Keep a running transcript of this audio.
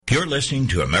You're listening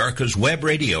to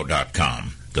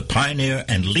America'sWebRadio.com, the pioneer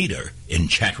and leader in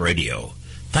chat radio.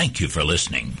 Thank you for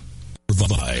listening.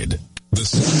 Provide The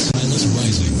Sun Silas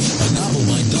Rising, a novel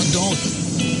by Doug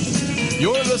Dalton.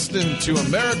 You're listening to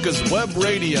America's Web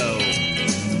Radio.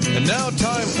 And now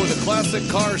time for the Classic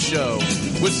Car Show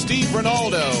with Steve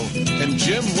Ronaldo and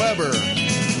Jim Weber.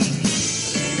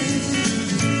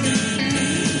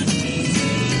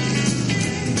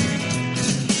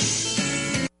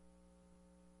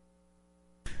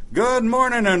 Good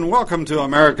morning and welcome to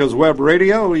America's Web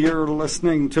Radio. You're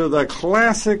listening to the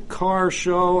Classic Car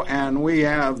Show, and we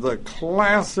have the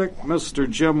classic Mr.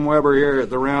 Jim Weber here at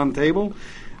the round table.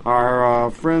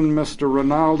 Our friend Mr.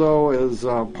 Ronaldo is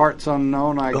parts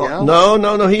unknown, I guess.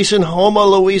 No. He's in Houma,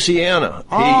 Louisiana.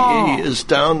 Oh. He is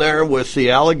down there with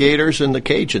the alligators and the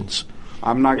Cajuns.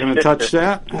 I'm not going to touch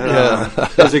that.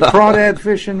 Is it crawdad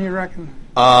fishing, you reckon?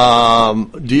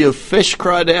 Do you fish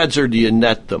crawdads or do you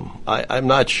net them? I'm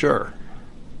not sure.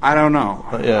 I don't know.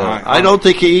 I don't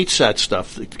think he eats that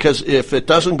stuff, because if it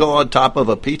doesn't go on top of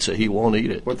a pizza, he won't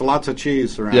eat it. With lots of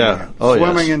cheese around there.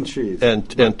 Swimming in cheese.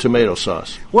 And tomato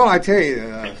sauce. Well, I tell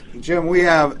you, Jim, we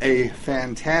have a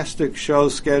fantastic show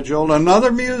scheduled.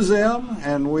 Another museum,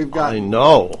 and we've got... I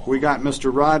know. We got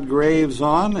Mr. Rod Graves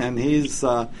on, and he's...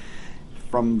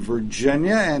 from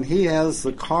Virginia, and he has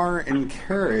the Car and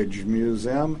Carriage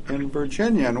Museum in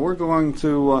Virginia. And we're going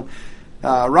to...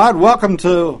 Rod, welcome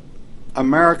to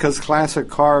America's Classic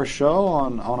Car Show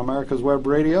on America's Web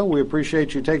Radio. We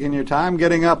appreciate you taking your time,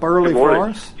 getting up early for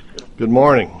us. Good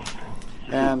morning.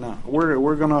 And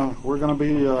we're gonna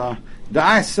be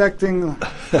dissecting...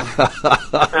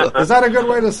 Is that a good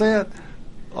way to say it?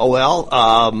 Oh,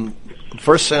 well...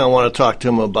 First thing I want to talk to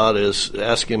him about is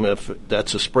ask him if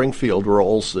that's a Springfield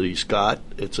Rolls that he's got.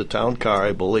 It's a town car,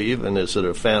 I believe, and is it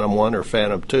a Phantom 1 or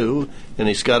Phantom 2? And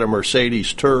he's got a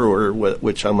Mercedes Tourer,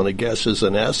 which I'm going to guess is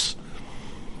an S.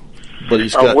 But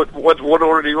he's got... What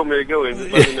order do you want me to go in?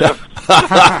 Let me know.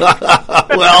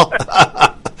 Well,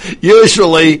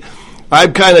 usually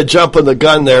I'm kind of jumping the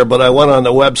gun there, but I went on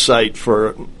the website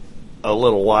for a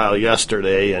little while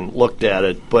yesterday and looked at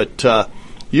it. But...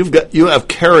 You have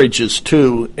carriages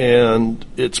too, and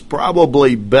it's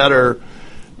probably better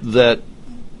that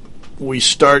we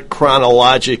start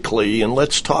chronologically, and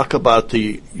let's talk about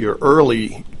your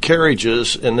early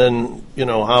carriages, and then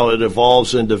how it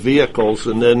evolves into vehicles,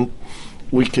 and then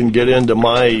we can get into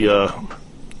my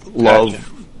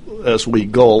love as we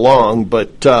go along.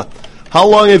 But how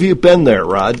long have you been there,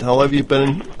 Rod? How long have you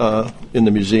been in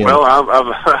the museum? Well,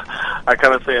 I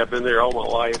kind of say I've been there all my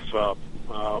life. Was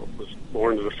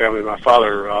born to the family. My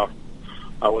father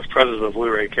was president of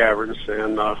Luray Caverns,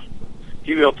 and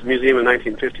he built the museum in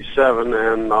 1957,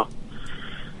 and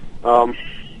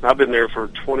I've been there for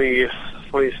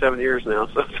 27 years now,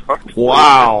 so it's hard.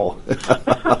 Wow.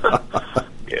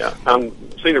 Yeah, I'm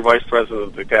senior vice president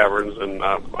of the Caverns, and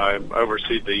I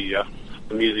oversee the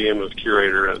museum as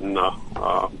curator and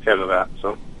head of that.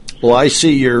 So. Well, I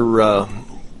see your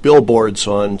billboards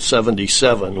on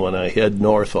 77 when I head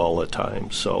north all the time.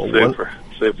 So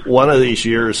Super. One of these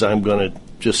years I'm going to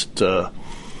just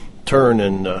turn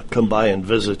and come by and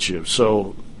visit you.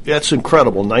 So that's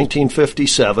incredible.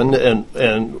 1957.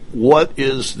 And what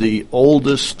is the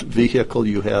oldest vehicle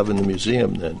you have in the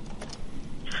museum then?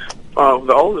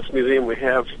 The oldest museum we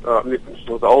have,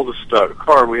 the oldest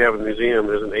car we have in the museum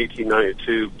is an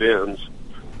 1892 Benz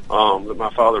that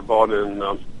my father bought in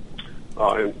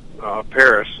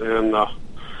Paris, and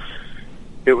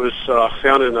it was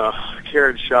found in a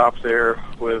carriage shop there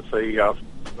with a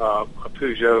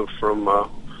Peugeot from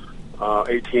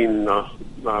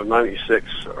 1896,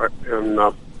 and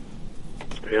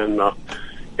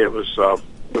it was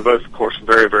they're both, of course,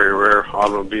 very, very rare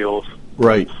automobiles.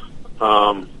 Right.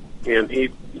 And he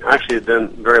actually had done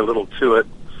very little to it.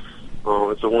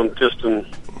 It's a one-piston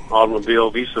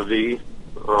automobile, vis-a-vis.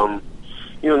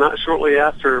 Not shortly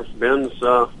after Ben's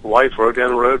wife rode down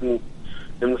the road in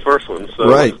the first one. So.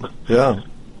 Right, yeah.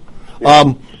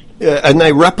 And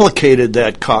they replicated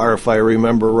that car, if I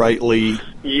remember rightly.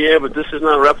 Yeah, but this is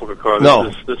not a replica car.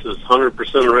 This is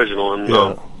 100% original, and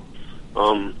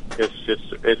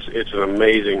it's an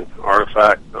amazing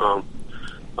artifact. The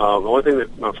only thing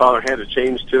that my father had to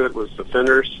change to it was the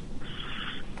fenders,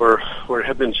 where it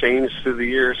had been changed through the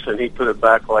years, and he put it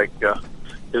back like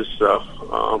his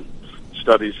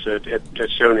studies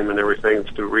had shown him and everything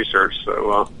through research.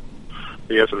 So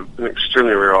it's an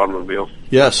extremely rare automobile.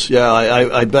 Yes, yeah.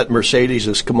 I bet Mercedes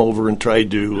has come over and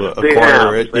tried to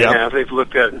acquire it. They have. They've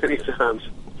looked at it many times.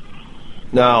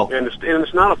 Now, and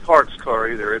it's not a parts car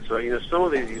either. It's some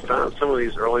of these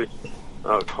early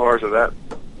cars are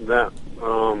that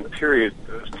period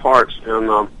parts,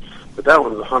 and but that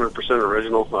one's 100%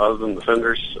 original. Other than the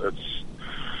fenders,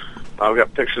 I've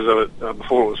got pictures of it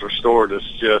before it was restored. It's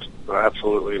just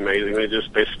absolutely amazing. They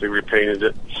just basically repainted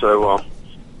it. So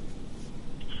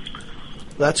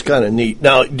that's kind of neat.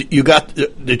 Now, did you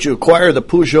acquire the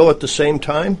Peugeot at the same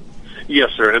time?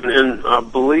 Yes, sir. And I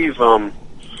believe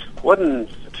wasn't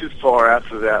too far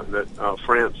after that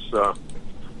France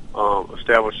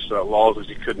established laws that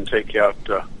you couldn't take out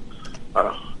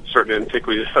certain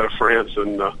antiquities out of France,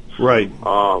 and right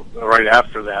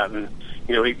after that, and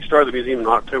he started the museum in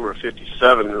October of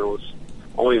 '57, and it was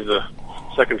only the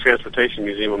second transportation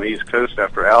museum on the East Coast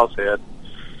after Owl's Head,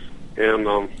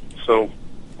 and so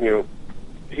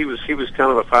he was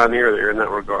kind of a pioneer there in that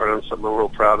regard, and something I'm real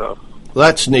proud of.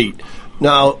 That's neat.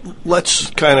 Now let's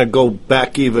kind of go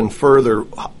back even further.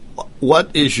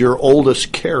 What is your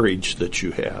oldest carriage that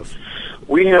you have?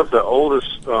 We have the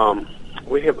oldest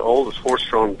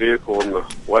horse-drawn vehicle in the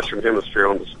Western Hemisphere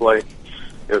on display.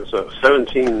 It's a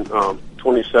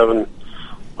 1727.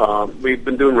 We've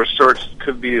been doing research.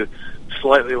 Could be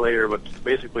slightly later, but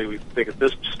basically we think at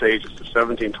this stage it's a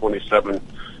 1727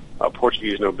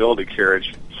 Portuguese nobility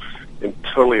carriage in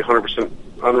totally 100%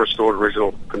 unrestored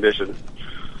original condition.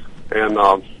 And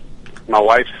my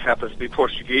wife happens to be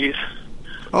Portuguese.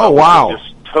 Oh, wow.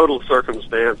 Just total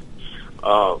circumstance.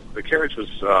 The carriage was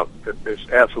it's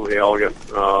absolutely elegant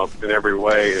in every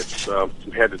way. It's from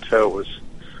head to toe. It was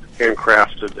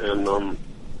handcrafted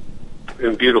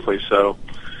and beautifully so.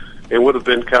 It would have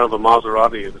been kind of a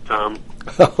Maserati at the time.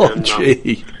 Oh,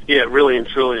 gee. Yeah, really and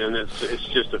truly, and it's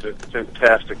just a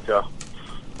fantastic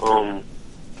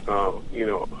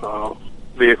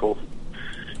vehicle.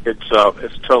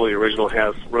 It's totally original. It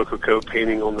has Rococo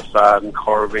painting on the side and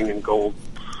carving and gold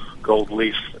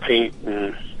leaf paint,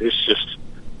 and it's just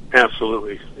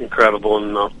absolutely incredible.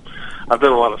 And I've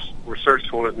done a lot of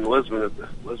research on it in Lisbon at the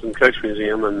Lisbon Coach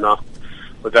Museum, and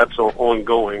but that's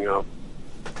ongoing.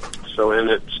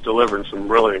 And it's delivering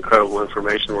some really incredible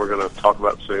information we're going to talk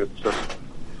about soon. So.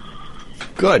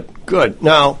 Good.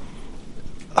 Now,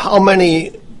 how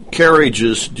many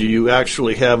carriages do you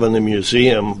actually have in the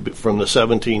museum from the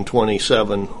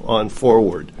 1727 on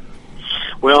forward?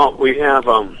 Well, we have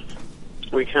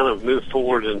we kind of moved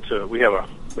forward into we have a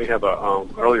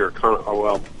earlier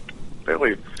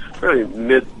fairly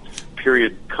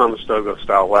mid-period Conestoga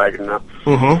style wagon. Now,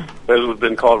 those would have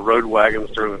been called road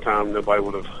wagons during the time. Nobody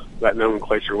would have, that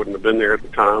nomenclature wouldn't have been there at the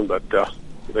time, but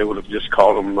they would have just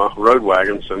called them road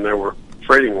wagons, and there were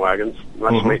freighting wagons.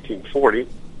 That's from 1840.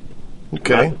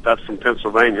 Okay. That's from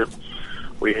Pennsylvania.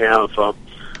 We have a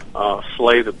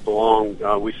sleigh that belonged,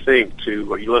 we think,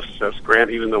 to Ulysses S.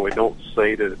 Grant, even though we don't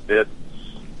say that it did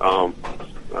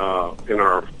in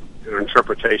our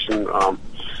interpretation.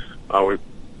 We're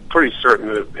pretty certain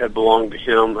that it had belonged to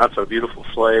him. That's a beautiful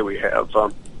sleigh. We have,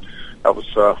 that was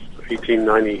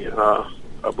 1890, I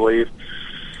believe.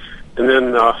 And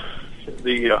then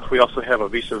we also have a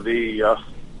vis-a-vis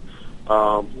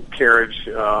carriage,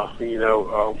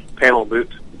 panel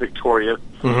boot Victoria,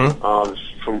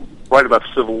 from right about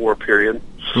the Civil War period.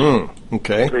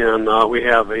 Okay. And we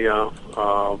have a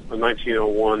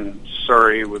 1901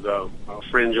 Surrey with a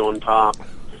fringe on top.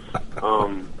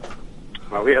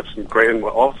 We have some great, and we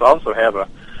also have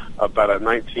about a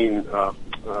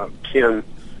 1910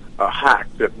 hack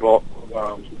that brought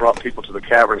people to the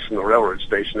Caverns from the railroad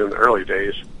station in the early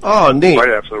days. Oh, neat! Right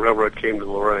after the railroad came to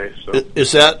Luray. So.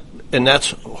 Is that, and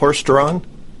that's horse-drawn?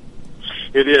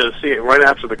 It is. See, right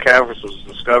after the Caverns was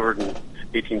discovered in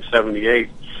 1878,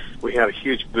 we had a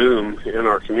huge boom in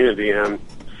our community, and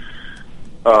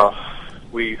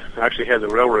we actually had the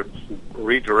railroad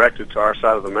redirected to our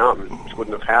side of the mountain, which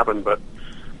wouldn't have happened, but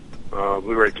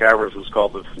Luray Caverns was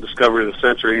called the Discovery of the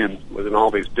Century, and was in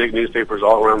all these big newspapers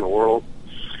all around the world.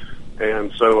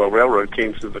 And so a railroad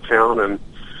came through the town and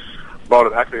brought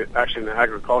it actually an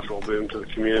agricultural boom to the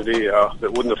community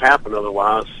that wouldn't have happened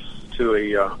otherwise, to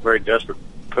a very desperate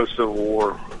post-Civil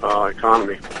War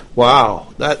economy. Wow,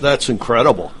 that's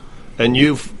incredible. And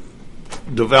you've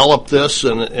developed this,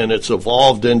 and it's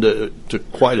evolved into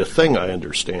quite a thing, I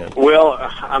understand. Well,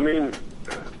 I mean,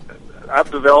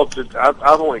 I've developed it. I've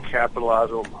only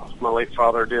capitalized on my late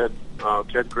father did,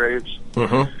 Ted Graves.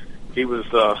 He was,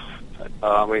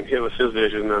 it was his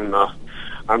vision, and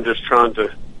I'm just trying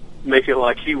to make it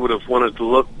like he would have wanted to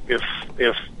look if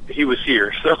he was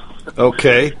here. So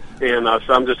okay, and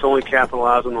so I'm just only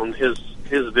capitalizing on his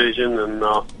vision, and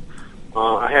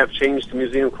I have changed the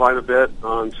museum quite a bit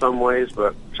in some ways,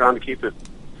 but trying to keep it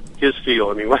his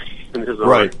feel anyway in his own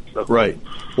right. So. Right.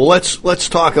 Well, let's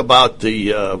talk about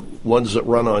the ones that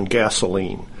run on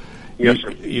gasoline. Yes,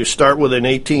 sir. You start with an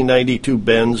 1892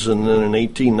 Benz and then an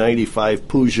 1895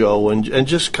 Peugeot, and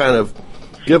just kind of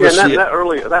give us that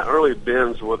early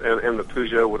Benz and the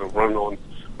Peugeot would have run on,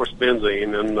 of course,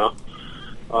 benzene and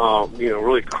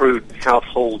really crude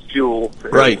household fuel.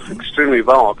 Right. It's extremely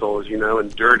volatile, as you know,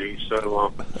 and dirty.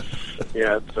 So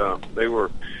they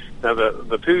were. Now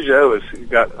the Peugeot has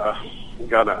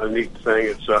got a neat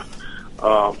thing.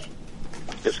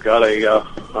 It's got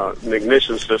an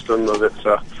ignition system that's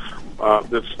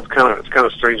kind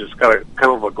of strange. It's got a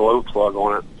kind of a glow plug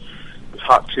on it. It's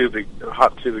hot tube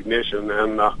ignition,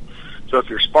 and so if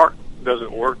your spark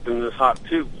doesn't work, then this hot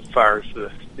tube fires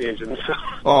the engine.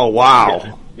 Oh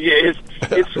wow! Yeah,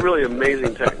 it's really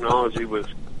amazing technology with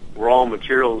raw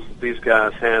materials that these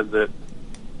guys had that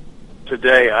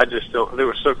today I just don't. They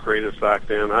were so creative back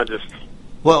then.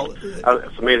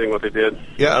 It's amazing what they did.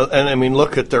 Yeah, and I mean,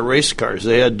 look at their race cars.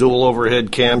 They had dual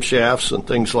overhead camshafts and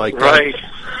things like that. Right.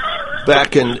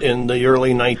 Back in the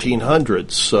early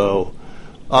 1900s. So,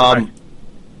 of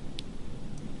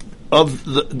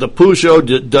the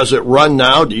Peugeot, does it run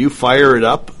now? Do you fire it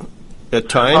up at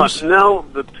times? No,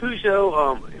 the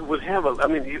Peugeot would have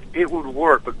it would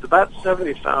work, but about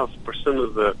 75%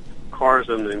 of the cars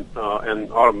and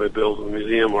automobiles in the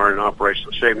museum are in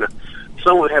operational shape. Now,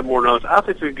 some would have more notes. I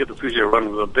think we could get the Peugeot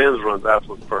running. The Benz runs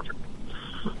absolutely perfect.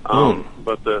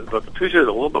 But the Peugeot is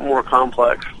a little bit more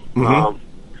complex. Mm-hmm.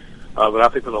 But I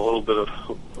think with a little bit of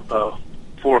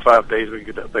 4 or 5 days, we can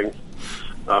get that thing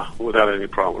without any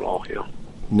problem at all. Yeah.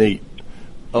 Neat.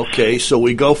 Okay, so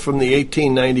we go from the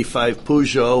 1895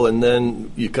 Peugeot, and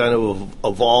then you kind of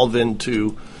evolve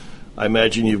into, I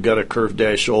imagine you've got a curved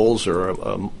dash Olds or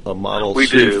a Model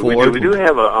C Ford. We do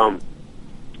have a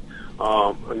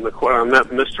I met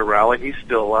Mr. Raleigh. He's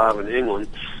still alive in England.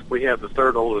 We have the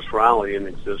third oldest Raleigh in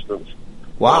existence.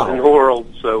 Wow. In the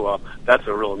world. So that's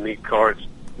a real neat car. It's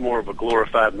more of a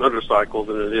glorified motorcycle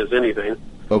than it is anything.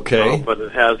 Okay. But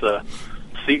it has a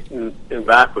seat in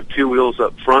back with 2 wheels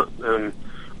up front and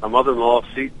a mother-in-law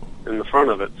seat in the front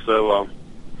of it. So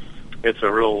it's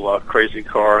a real crazy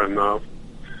car, and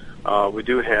we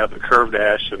do have the curved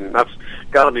dash, and that's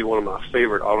got to be one of my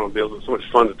favorite automobiles. It's so much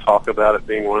fun to talk about it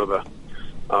being one of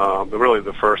really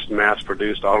the first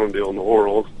mass-produced automobile in the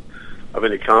world of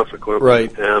any consequence.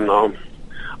 Right. And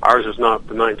ours is not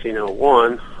the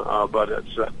 1901, but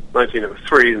it's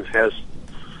 1903, and has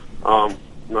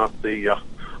not the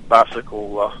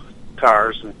bicycle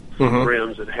tires and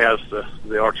rims. It has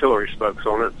the artillery spokes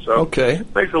on it. So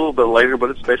it makes it a little bit later, but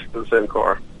it's basically the same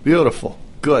car. Beautiful.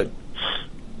 Good.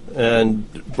 And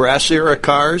brass era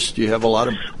cars? Do you have a lot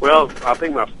of? Well, I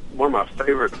think one of my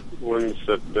favorite ones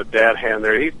that Dad had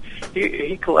there.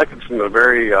 He collected from the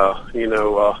very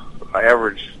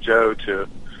average Joe to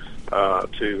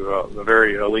the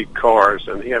very elite cars,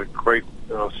 and he had a great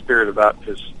spirit about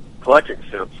his collecting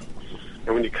sense.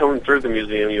 And when you come through the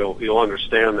museum, you'll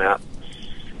understand that.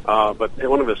 But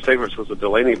one of his favorites was the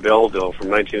Delaney Belledille from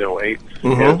 1908,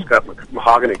 and it's got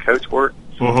mahogany coachwork.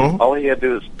 All he had to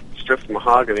do is strip the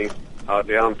mahogany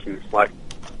down from like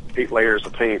 8 layers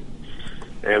of paint,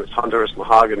 and it's Honduras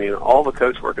mahogany, and all the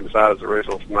coachwork inside is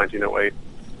original from 1908.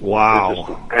 Wow! It's just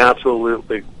an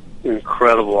absolutely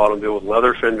incredible automobile with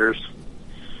leather fenders,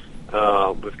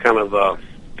 with kind of a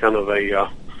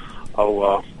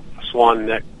swan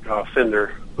neck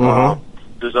fender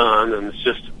design, and it's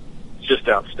just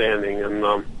outstanding. And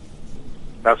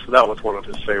that was one of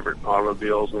his favorite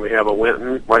automobiles. And we have a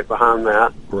Winton right behind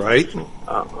that. Right.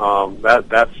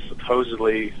 That's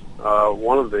supposedly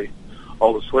one of the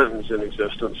oldest Wintons in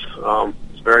existence.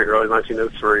 It's very early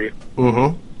 1903.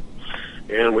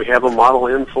 And we have a Model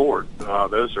N Ford.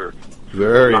 Those are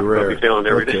very not rare. Be feeling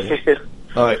every day.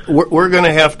 All right, we're going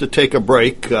to have to take a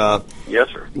break. Yes,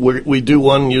 sir. We do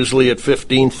one usually at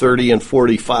 15:30 and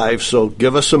 45, so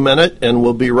give us a minute, and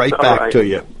we'll be right back to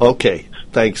you. Okay,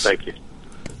 thanks. Thank you.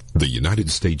 The United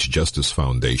States Justice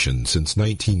Foundation since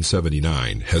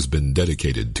 1979 has been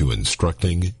dedicated to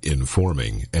instructing,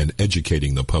 informing, and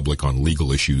educating the public on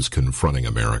legal issues confronting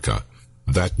America.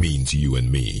 That means you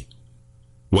and me.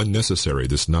 When necessary,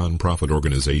 this nonprofit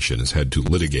organization has had to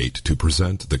litigate to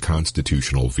present the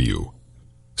constitutional view.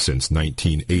 Since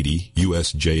 1980,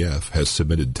 USJF has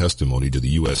submitted testimony to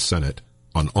the U.S. Senate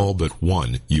on all but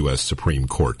one U.S. Supreme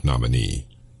Court nominee.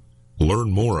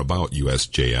 Learn more about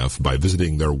USJF by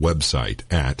visiting their website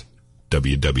at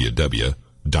www.usjf.net.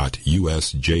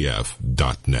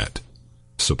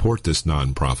 Support this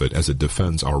nonprofit as it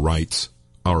defends our rights,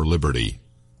 our liberty,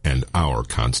 and our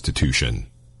Constitution.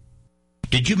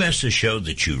 Did you miss a show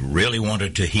that you really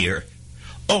wanted to hear?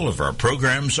 All of our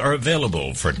programs are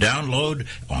available for download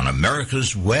on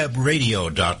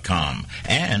americaswebradio.com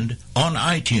and on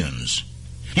iTunes.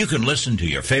 You can listen to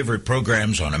your favorite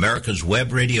programs on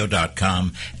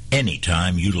americaswebradio.com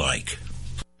anytime you like.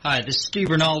 Hi, this is Steve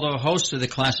Ronaldo, host of the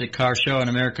Classic Car Show on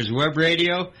America's Web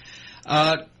Radio.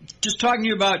 Just talking to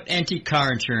you about antique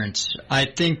car insurance. I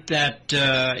think that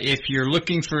if you're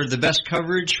looking for the best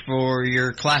coverage for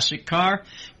your classic car,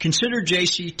 consider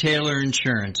J.C. Taylor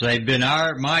Insurance. I've been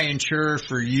my insurer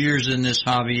for years in this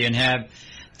hobby and have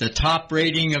the top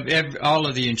rating of all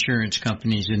of the insurance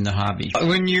companies in the hobby.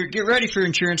 When you get ready for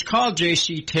insurance, call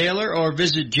J.C. Taylor or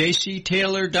visit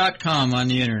jctaylor.com on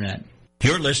the Internet.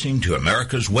 You're listening to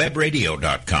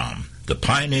americaswebradio.com, the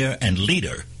pioneer and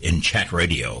leader in chat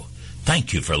radio.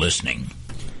 Thank you for listening.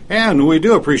 And we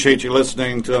do appreciate you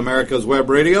listening to America's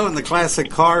Web Radio and the Classic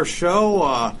Car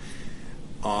Show.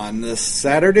 On this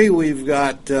Saturday, we've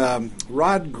got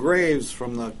Rod Graves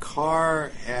from the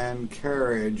Car and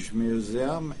Carriage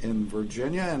Museum in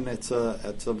Virginia, and it's a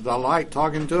delight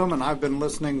talking to him. And I've been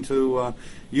listening to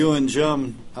you and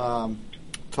Jim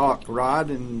talk,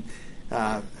 Rod, and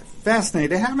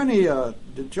fascinated. How many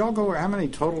did y'all go? How many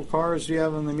total cars do you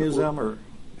have in the museum, or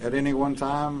at any one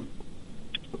time?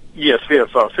 Yes, we have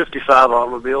 55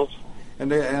 automobiles.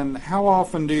 And how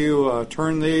often do you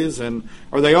turn these? And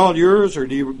are they all yours, or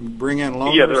do you bring in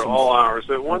loaners? Yeah, they're all ours.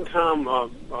 At one time,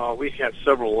 we had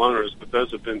several loaners, but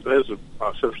those have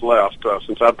since left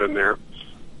since I've been there.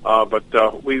 But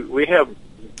we have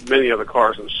many other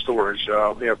cars in storage.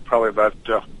 We have probably about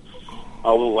a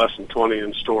little less than 20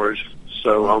 in storage.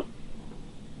 So,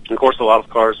 of course, a lot of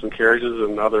cars and carriages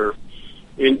and other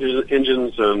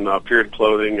engines and period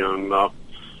clothing and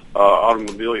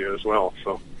automobilia as well.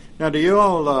 So now, do you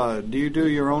all do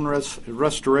your own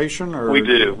restoration? Or we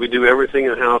do. We do everything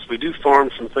in house. We do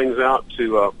farm some things out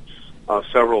to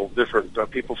several different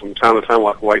people from time to time,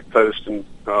 like White Post in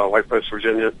White Post,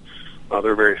 Virginia.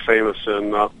 They're very famous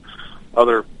in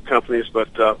other companies, but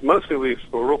mostly we're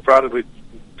real proud of. We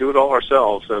do it all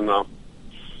ourselves, and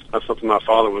that's something my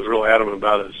father was real adamant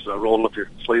about: is rolling up your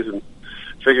sleeves and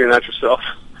figuring out yourself.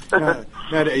 Now,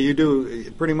 you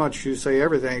do pretty much, you say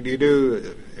everything. Do you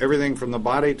do everything from the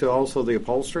body to also the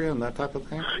upholstery and that type of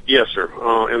thing? Yes, sir.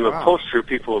 And the upholstery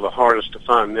people are the hardest to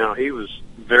find now. He was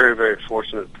very, very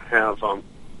fortunate to have a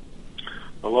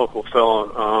local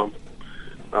fellow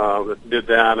that did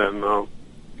that, and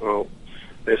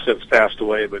they since passed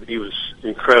away, but he was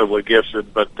incredibly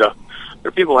gifted. But there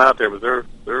are people out there, but they're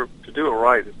to do it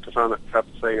right, to find that type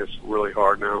of thing is really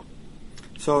hard now.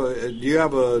 So, do you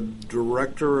have a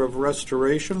director of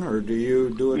restoration, or do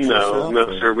you do it yourself?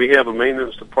 No, sir. We have a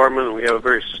maintenance department, and we have a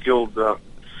very skilled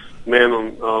man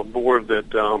on board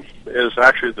that is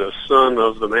actually the son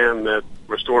of the man that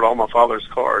restored all my father's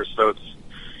cars. So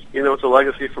it's a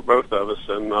legacy for both of us,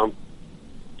 and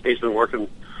he's been working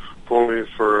for me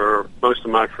for most of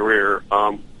my career.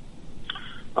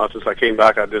 Since I came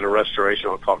back, I did a restoration.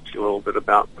 I'll talk to you a little bit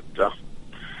about, but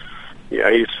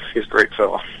yeah, he's a great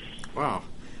fellow. Wow.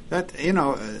 That,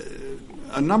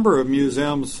 a number of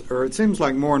museums, or it seems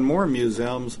like more and more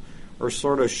museums, are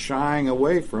sort of shying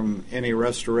away from any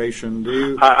restoration. Do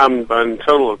you? I'm in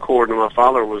total accord. And my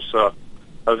father was a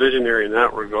visionary in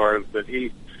that regard, but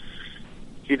he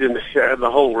didn't have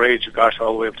the whole rage, gosh,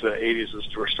 all the way up to the 80s is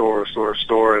to restore,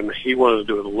 and he wanted to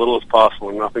do it as little as possible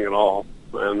and nothing at all.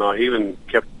 And he even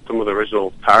kept some of the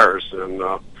original tires and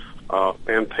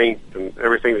paint and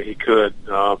everything that he could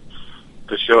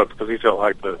to show it, because he felt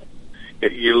like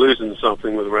you're losing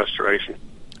something with restoration.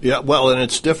 Yeah, well, and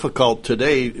it's difficult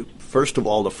today, first of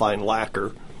all, to find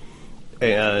lacquer,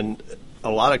 and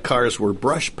a lot of cars were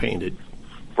brush painted.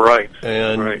 Right.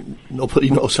 And nobody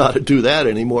knows how to do that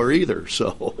anymore either,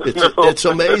 so it's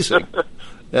amazing.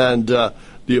 And the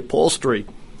upholstery,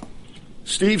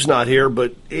 Steve's not here,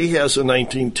 but he has a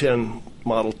 1910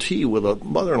 Model T with a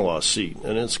mother-in-law seat,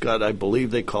 and it's got, I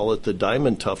believe they call it the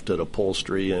diamond tufted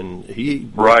upholstery, and he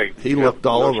looked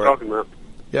all over it.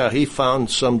 Yeah, he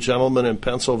found some gentleman in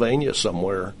Pennsylvania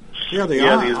somewhere. Yeah, the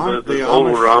old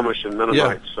Amish and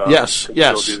Mennonites. Yes.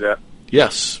 Still do that.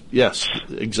 Yes,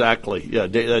 exactly. Yeah,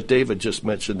 David just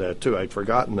mentioned that too. I'd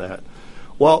forgotten that.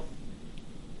 Well,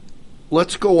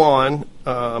 let's go on.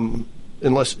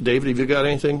 Unless, David, have you got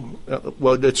anything?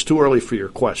 Well, it's too early for your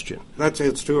question.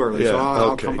 It's too early, so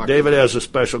I'll come back. David has a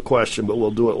special question, but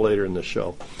we'll do it later in the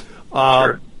show.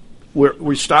 Sure.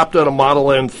 We stopped at a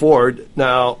Model N Ford.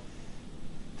 Now,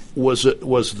 was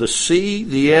the C,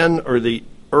 the N, or the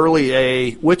early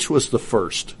A, which was the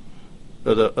first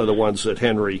of the ones that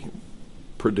Henry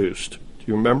produced? Do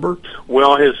you remember?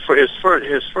 Well, his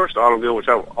first automobile, which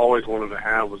I always wanted to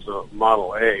have, was a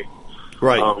Model A.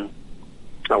 Right.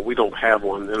 We don't have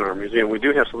one in our museum. We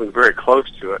do have something very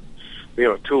close to it. We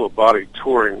have a tulip body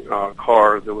touring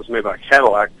car that was made by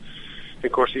Cadillac. And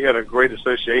of course, he had a great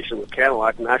association with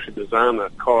Cadillac and actually designed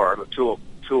that car, the tulip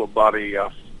body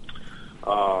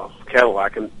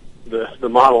Cadillac. And the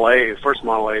Model A, the first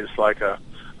Model A, is like a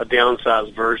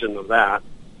downsized version of that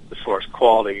as far as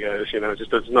quality goes.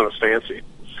 Just it's not as fancy.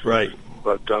 Right.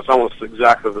 But it's almost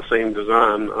exactly the same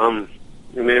design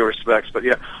in many respects. But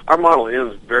yeah, our Model N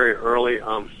is very early.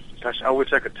 Gosh, I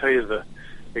wish I could tell you the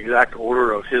exact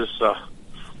order of his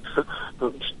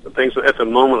things. At the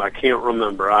moment, I can't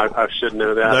remember. I should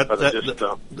know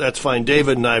that. That's fine.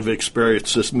 David and I have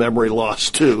experienced this memory loss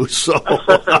too. So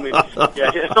I mean,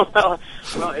 well,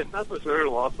 it's not the memory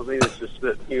loss. I think it's just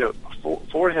that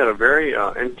Ford had a very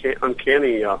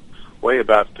uncanny way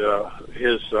about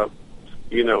his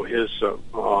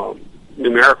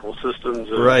numerical systems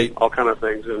and right. all kind of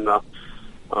things, and a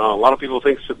lot of people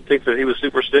think that he was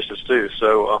superstitious too.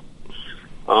 So,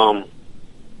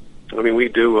 we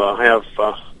do have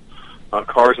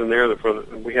cars in there.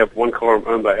 We have one car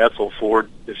owned by Edsel Ford,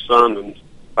 his son, and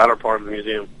latter part of the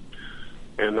museum,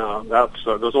 and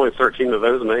there's only 13 of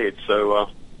those made. So,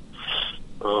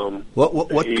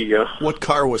 what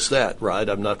car was that, Rod?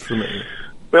 I'm not familiar.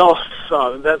 Well,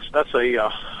 that's a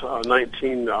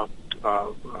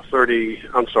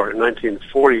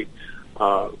 1940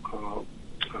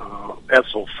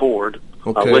 Edsel Ford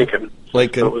Lincoln.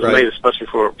 Lincoln, it was right. made especially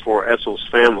for Edsel's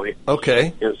family.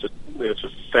 Okay. It's a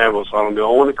fabulous automobile.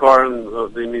 Only car in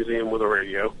the museum with a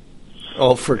radio.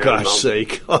 Oh, for gosh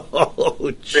sake!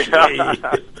 Oh, gee.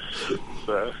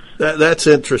 So. That's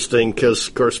interesting because,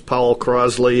 of course, Powell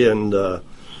Crosley and there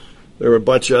were a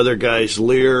bunch of other guys,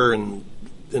 Lear and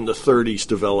in the 30s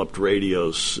developed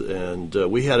radios, and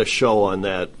we had a show on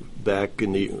that back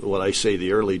in the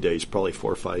early days, probably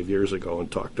 4 or 5 years ago, and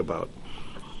talked about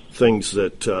things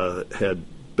that had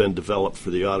been developed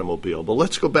for the automobile. But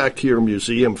let's go back to your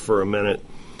museum for a minute.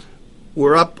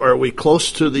 Are we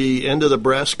close to the end of the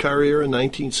brass car era in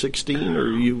 1916,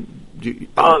 or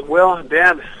well,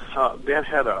 Dad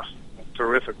had a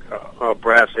terrific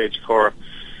brass age car.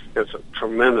 It's a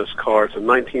tremendous car. It's a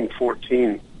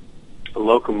 1914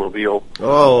 locomobile.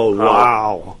 Oh,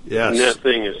 wow. Yes. And that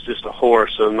thing is just a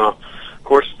horse. And, of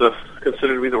course,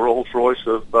 considered to be the Rolls-Royce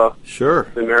of sure.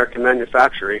 the American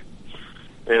manufacturing.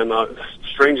 And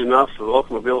strange enough, the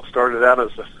locomobile started out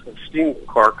as a steam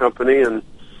car company and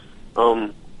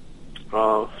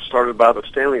started by the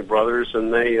Stanley brothers,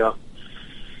 and they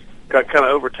got kind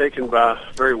of overtaken by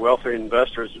very wealthy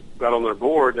investors that got on their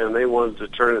board, and they wanted to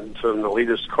turn it into an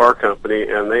elitist car company,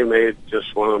 and they made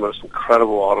just one of the most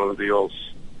incredible automobiles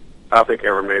I think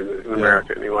ever made in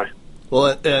America anyway.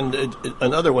 Well, and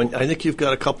another one, I think you've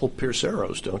got a couple Pierce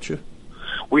Arrows, don't you?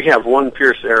 We have one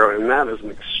Pierce Arrow, and that is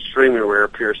an extremely rare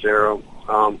Pierce Arrow.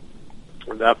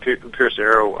 That Pierce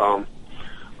Arrow,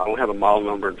 I don't have a model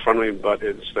number in front of me, but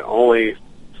it's the only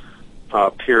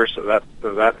Pierce of that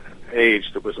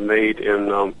age that was made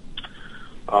in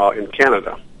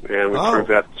Canada, and we proved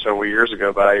that several years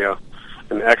ago by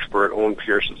an expert on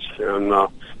Pierces, and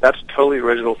that's totally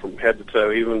original from head to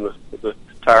toe. Even the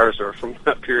tires are from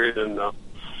that period, and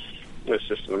it's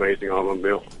just an amazing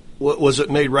automobile. Was it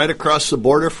made right across the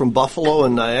border from Buffalo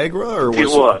and Niagara, or was it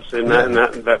was in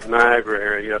that Niagara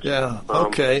area? Yes. Yeah.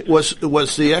 Okay. Was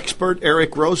the expert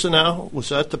Eric Rosenau? Was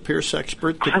that the Pierce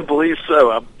expert? I believe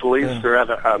so. I believe they're at.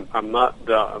 I'm not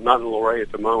in Luray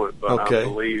at the moment, but I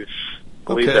believe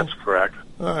that's correct.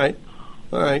 All right.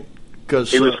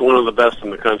 Because he was one of the best in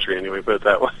the country, anyway. Put it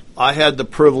that way. I had the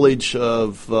privilege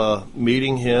of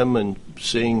meeting him and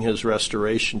seeing his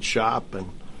restoration shop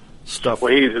and stuff.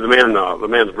 Well, the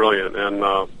man's brilliant, and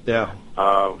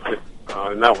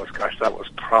and that was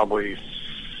probably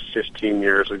 15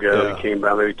 years ago. Yeah. He came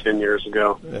by maybe 10 years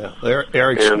ago. Yeah,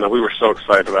 Eric's, and we were so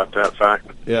excited about that fact.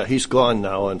 Yeah, he's gone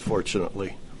now,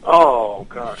 unfortunately. Oh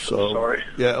gosh, so, I'm sorry.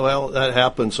 Yeah, well, that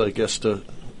happens, I guess, to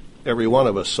every one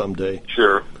of us someday.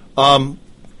 Sure.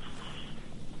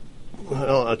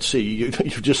 Well, let's see.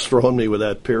 You've just thrown me with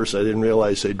that Pierce. I didn't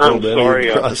realize they'd build any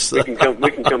across. We can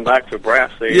come back to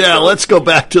brass age. Yeah, let's go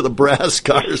back to the brass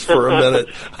cars for a minute.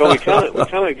 But we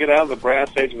kind of get out of the brass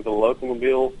age with the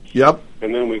locomobile. Yep.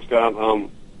 And then we've got some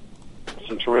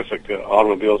terrific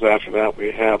automobiles after that.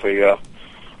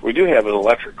 We do have an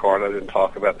electric car that I didn't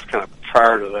talk about. It's kind of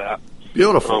prior to that.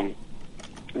 Beautiful.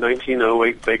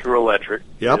 1908 Baker Electric.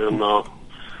 Yep. And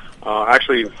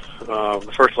actually,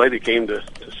 the First Lady came to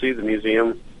see the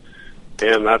museum,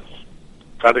 and I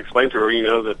tried to explain to her,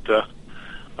 that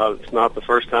it's not the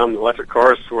first time the electric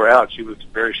cars were out. She was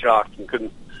very shocked and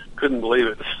couldn't believe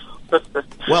it.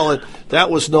 Well, that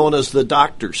was known as the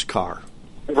doctor's car.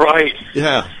 Right.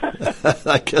 Yeah.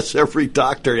 I guess every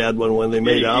doctor had one when they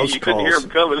made house you calls. You couldn't hear them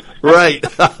coming. Right.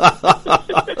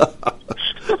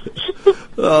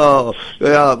 Oh,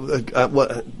 yeah.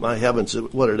 What, my heavens,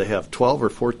 what did it have, 12 or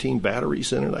 14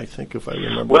 batteries in it, I think, if I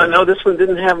remember. Well, no, this one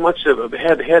didn't have much of it.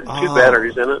 It had two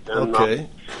batteries in it, and okay.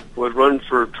 Would run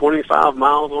for 25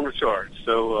 miles on a charge.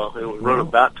 So it would run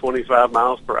about 25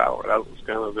 miles per hour. That was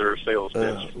kind of their sales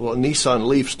pitch. Well, Nissan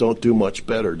Leafs don't do much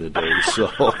better today, so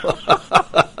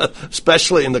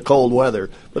especially in the cold weather.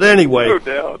 But anyway, no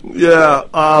doubt.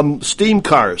 Yeah, steam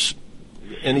cars.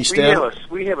 Any stand?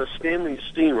 We have a standing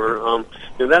steamer.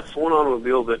 And that's one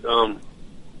automobile that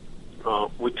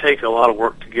would take a lot of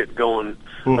work to get going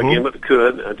again, but it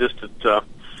could. It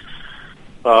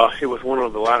was one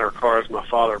of the latter cars my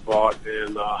father bought,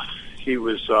 and he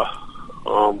was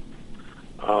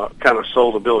kind of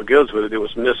sold a bill of goods with it. It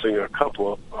was missing a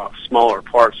couple of smaller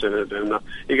parts in it, and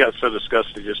he got so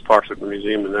disgusted he just parked it in the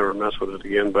museum and never messed with it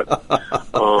again. But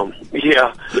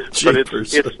yeah, but it's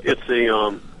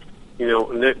a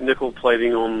nickel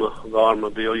plating on the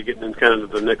automobile. You're getting in kind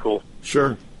of the nickel,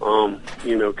 sure,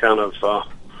 kind of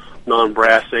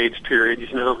non-brass age period,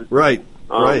 Right.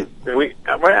 Right. And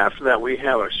right after that, we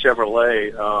have a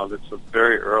Chevrolet that's a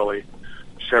very early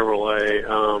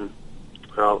Chevrolet.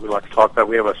 We like to talk about.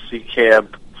 We have a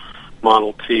C-Cab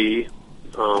Model T.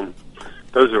 Those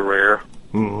are rare.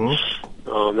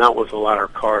 Mm-hmm. That was the latter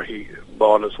car he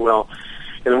bought as well.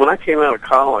 And when I came out of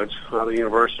college, out of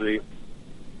university,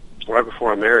 right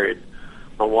before I married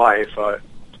my wife,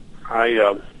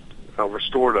 I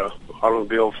restored an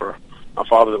automobile for my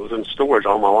father that was in storage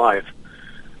all my life.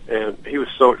 And he was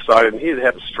so excited, and he had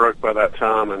had a stroke by that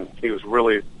time, and he was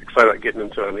really excited about getting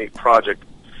into a neat project.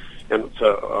 And it's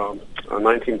a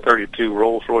 1932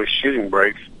 Rolls-Royce shooting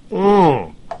brake.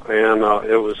 And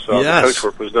it was, the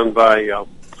coachwork was done by,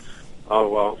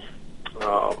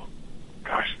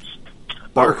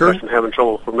 Barker? I'm having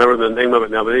trouble remembering the name of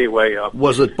it now, but anyway.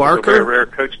 Was it Barker? It was a very rare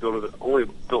coach builder that only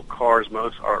built trucks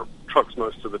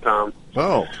most of the time.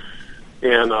 Oh.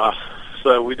 And,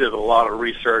 so we did a lot of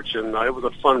research, and it was a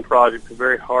fun project, a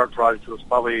very hard project. It was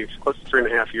probably close to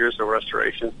 3.5 years of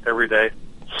restoration every day.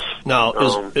 Now,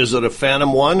 is it a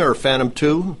Phantom 1 or a Phantom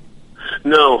 2?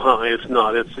 No, it's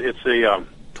not. It's a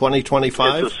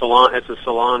 2025. It's a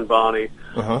salon body.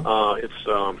 It's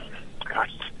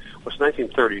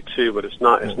 1932, but it's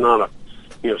not. It's not a.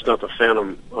 It's not the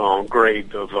Phantom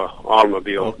grade of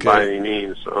automobile by any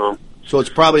means. So it's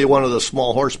probably one of the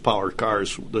small horsepower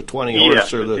cars, the 20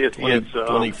 horse or the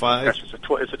 25?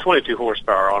 It's a 22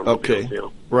 horsepower automobile. Okay,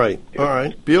 right. Yeah. All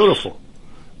right, beautiful.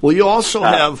 Well, you also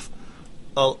have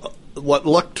what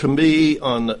looked to me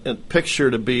on the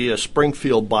picture to be a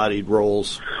Springfield-bodied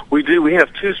Rolls. We do. We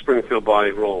have two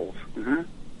Springfield-bodied Rolls.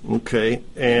 Mm-hmm. Okay,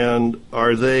 and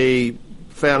are they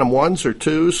Phantom 1s or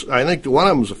 2s? I think one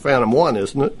of them is a Phantom 1,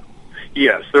 isn't it?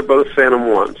 Yes, they're both Phantom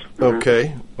 1s. Mm-hmm.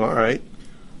 Okay, all right.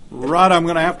 Rod, I'm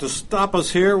going to have to stop us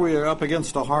here. We are up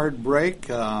against a hard break.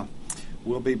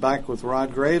 We'll be back with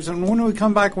Rod Graves. And when we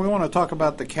come back, we want to talk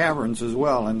about the Caverns as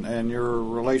well and your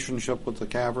relationship with the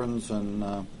Caverns.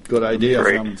 And good idea.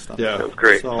 Great. Stuff. Yeah, that's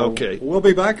great. So okay. We'll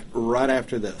be back right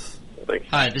after this. Thank you.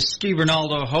 Hi, this is Steve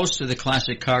Ronaldo, host of the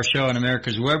Classic Car Show on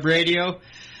America's Web Radio.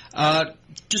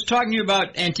 Just talking to you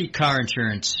about antique car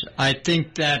insurance. I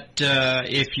think that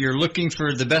if you're looking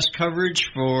for the best coverage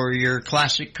for your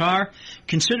classic car,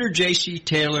 consider J.C.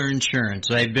 Taylor Insurance.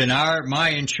 They've been my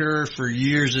insurer for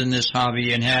years in this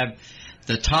hobby and have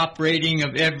the top rating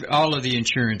of all of the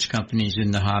insurance companies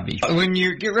in the hobby. When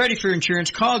you get ready for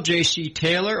insurance, call J.C.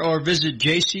 Taylor or visit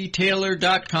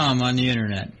jctaylor.com on the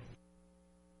Internet.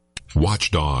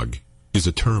 Watchdog is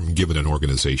a term given an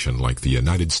organization like the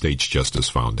United States Justice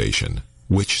Foundation,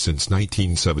 which since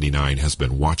 1979 has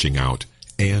been watching out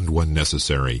and, when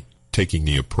necessary, taking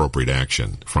the appropriate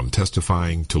action from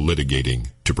testifying to litigating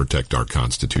to protect our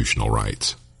constitutional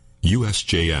rights.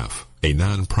 USJF, a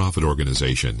non-profit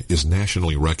organization, is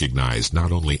nationally recognized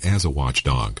not only as a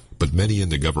watchdog, but many in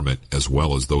the government as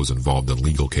well as those involved in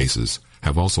legal cases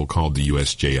have also called the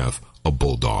USJF a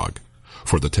bulldog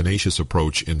for the tenacious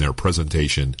approach in their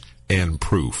presentation and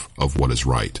proof of what is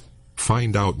right.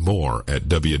 Find out more at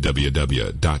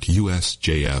www.usjf.net.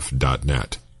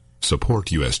 Support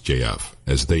USJF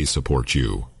as they support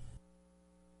you.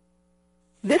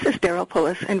 This is Daryl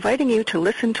Pullis inviting you to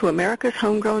listen to America's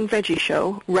Homegrown Veggie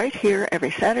Show right here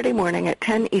every Saturday morning at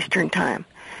 10 Eastern Time.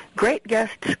 Great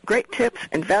guests, great tips,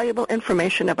 and valuable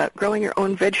information about growing your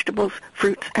own vegetables,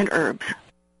 fruits, and herbs.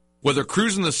 Whether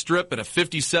cruising the strip in a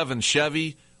 57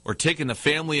 Chevy or taking the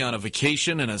family on a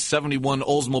vacation in a 71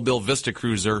 Oldsmobile Vista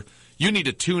Cruiser, you need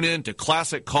to tune in to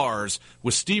Classic Cars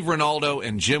with Steve Ronaldo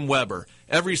and Jim Weber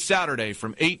every Saturday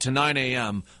from 8 to 9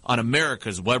 a.m. on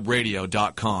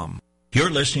americaswebradio.com. You're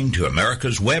listening to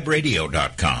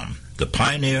americaswebradio.com, the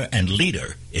pioneer and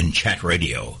leader in chat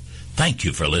radio. Thank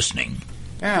you for listening.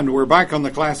 And we're back on the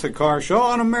Classic Car Show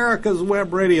on America's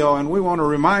Web Radio, and we want to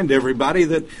remind everybody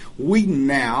that we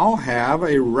now have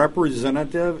a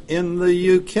representative in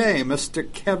the UK.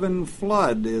 Mr. Kevin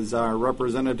Flood is our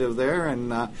representative there,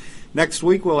 and next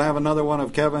week we'll have another one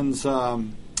of Kevin's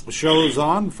shows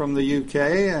on from the UK,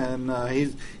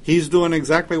 and he's doing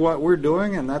exactly what we're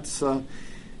doing, and that's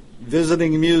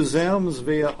visiting museums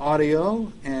via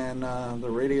audio and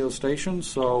the radio station.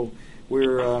 So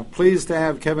we're pleased to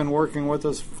have Kevin working with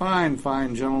us. Fine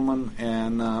gentleman,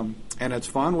 and it's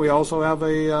fun. We also have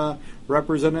a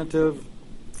representative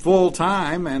full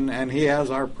time, and he has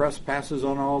our press passes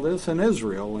on all this in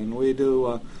Israel, and we do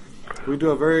a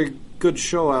very good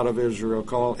show out of Israel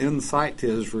called Insight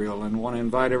to Israel, and want to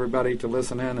invite everybody to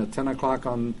listen in at 10 o'clock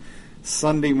on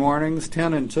Sunday mornings,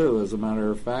 10 and 2 as a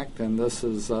matter of fact. And this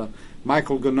is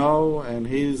Michael Gano, and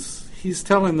he's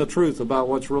telling the truth about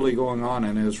what's really going on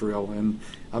in Israel. And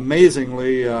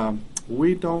amazingly,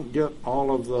 we don't get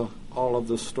all of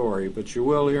the story, but you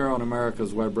will hear on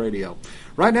America's Web Radio.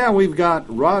 Right now we've got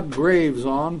Rod Graves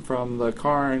on from the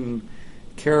Car and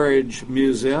Carriage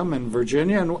Museum in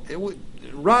Virginia. And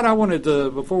Rod, I wanted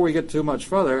to, before we get too much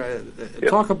further,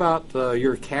 talk about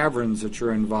your caverns that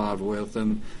you're involved with,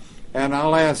 and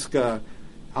I'll ask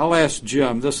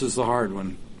Jim. This is the hard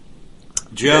one.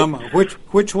 Jim,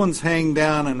 which ones hang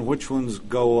down and which ones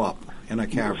go up in a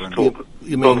cavern?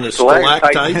 You mean the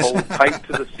stalactites? Hold tight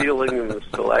to the ceiling, and the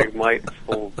stalagmites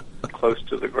hold close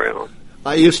to the ground.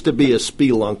 I used to be a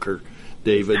spelunker,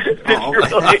 David.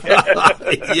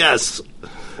 Yes,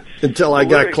 until I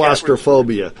got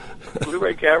claustrophobia.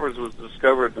 Luray Caverns was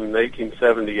discovered in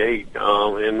 1878,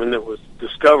 and when it was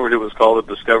discovered, it was called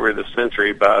the Discovery of the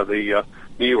Century by the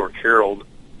New York Herald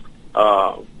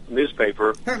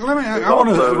newspaper. Hey,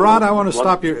 Rod, I want to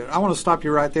stop you. I want to stop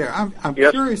you right there. I'm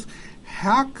curious.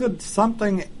 How could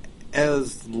something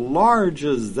as large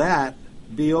as that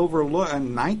be overlooked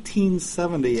in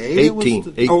 1978?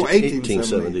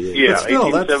 1878. Yeah, but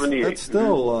still, 1878. That's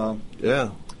still.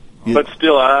 Yeah. But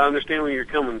still, I understand where you're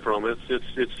coming from.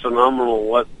 It's phenomenal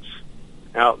what's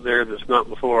out there that's not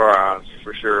before our eyes,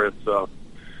 for sure. It's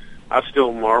I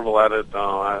still marvel at it.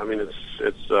 I mean,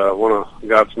 it's one of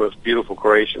God's most beautiful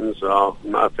creations,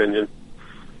 in my opinion.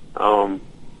 And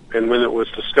when it was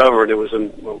discovered, it was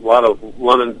in a lot of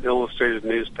London Illustrated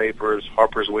newspapers,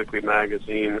 Harper's Weekly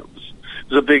magazine. It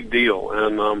was a big deal,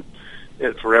 and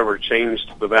it forever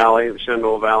changed the valley, the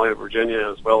Shenandoah Valley of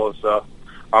Virginia, as well as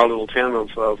our little town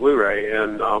of Luray,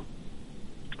 and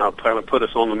kind of put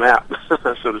us on the map,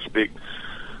 so to speak.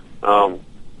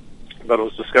 But it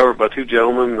was discovered by two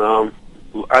gentlemen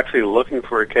actually looking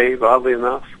for a cave, oddly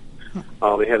enough.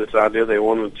 They had this idea they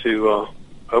wanted to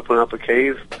open up a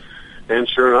cave, and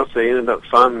sure enough, they ended up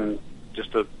finding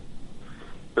just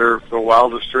their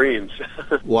wildest dreams.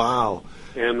 Wow.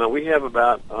 And we have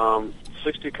about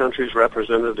 60 countries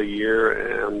represented a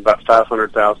year, and about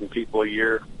 500,000 people a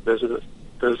year visit us.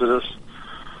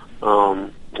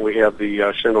 We have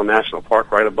the Shenandoah National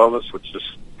Park right above us, which is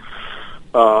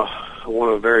one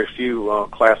of the very few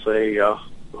Class A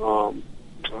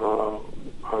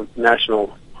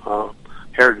national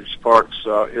heritage parks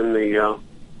in the,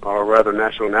 or rather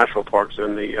national natural parks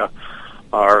in the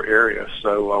our area.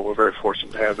 So we're very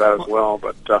fortunate to have that as well.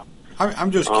 But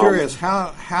I'm just curious,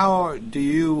 how do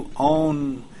you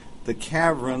own the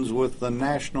caverns with the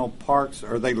national parks?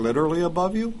 Are they literally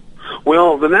above you?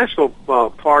 Well, the national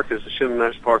park, the Shenandoah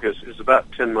National Park, is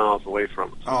about 10 miles away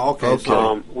from us. Oh,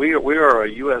 okay. We are a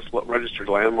U.S. registered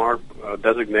landmark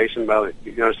designation by the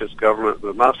United States government.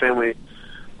 But my family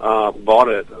bought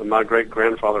it. My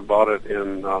great-grandfather bought it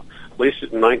leased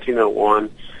it in 1901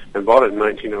 and bought it in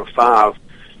 1905.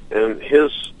 And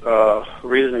his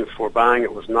reasoning for buying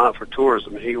it was not for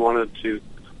tourism. He wanted to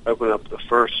open up the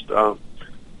first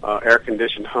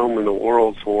air-conditioned home in the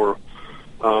world for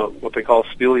what they call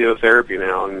speleotherapy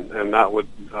now, and that would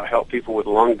help people with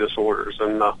lung disorders.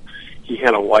 And he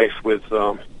had a wife with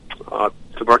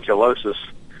tuberculosis,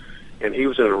 and he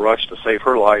was in a rush to save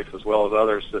her life as well as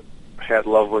others that had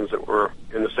loved ones that were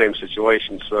in the same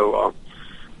situation. So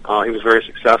he was very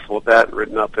successful with that,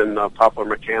 written up in Popular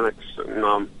Mechanics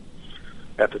and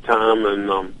at the time,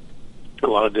 and a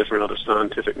lot of different other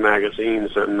scientific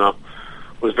magazines, and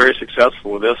was very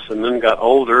successful with this, and then got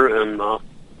older and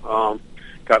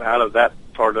got out of that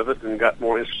part of it and got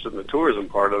more interested in the tourism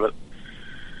part of it.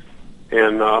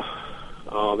 then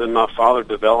my father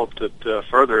developed it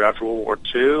further after World War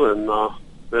II, and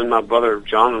then my brother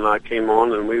John and I came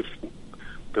on, and we've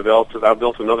developed it. I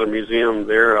built another museum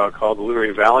there called the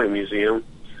Luray Valley Museum.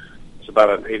 It's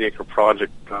about an 8-acre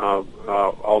project,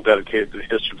 all dedicated to the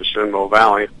history of the Shenandoah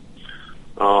Valley,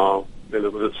 and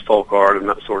it was its folk art and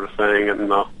that sort of thing,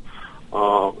 and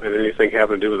anything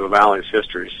having to do with the valley's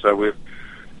history. So we're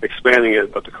expanding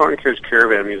it. But the Car and Carriage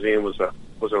Caravan Museum was a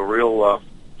real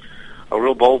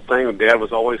bold thing. Dad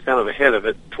was always kind of ahead of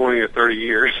it, 20 or 30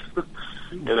 years,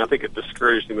 and I think it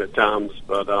discouraged him at times.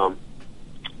 But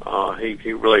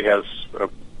he really has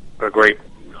a great,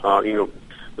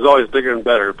 it's always bigger and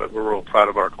better. But we're real proud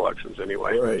of our collections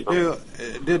anyway. Right. So.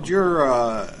 Did your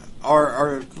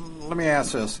or let me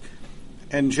ask this?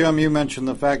 And Jim, you mentioned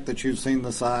the fact that you've seen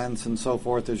the signs and so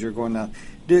forth as you're going down.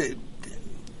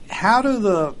 How do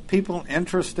the people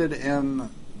interested in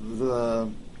the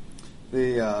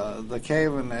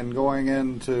cave and going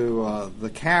into the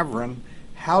cavern,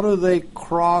 how do they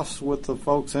cross with the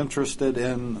folks interested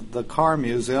in the car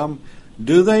museum?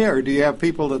 Do they, or do you have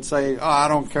people that say, "Oh, I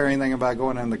don't care anything about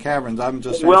going in the caverns. I'm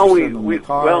just interested in the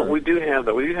car"? Well, we do have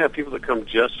that. We do have people that come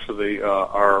just for the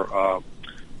our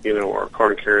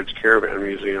Car and Carriage Caravan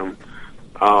Museum.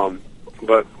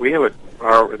 But we have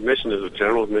our admission is a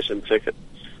general admission ticket,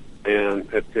 and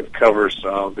it covers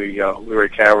the Luray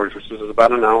Caverns, which is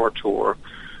about an hour tour.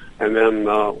 And then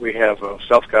we have a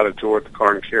self-guided tour at the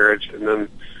Car and Carriage, and then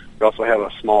we also have a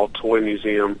small toy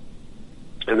museum,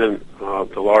 and then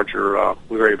the larger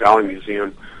Luray Valley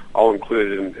Museum, all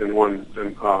included in one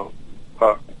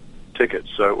ticket.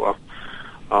 So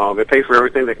they pay for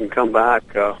everything. They can come back,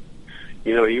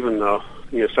 even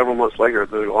several months later.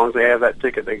 As long as they have that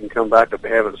ticket, they can come back if they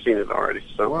haven't seen it already.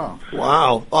 So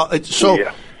wow.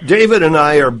 David and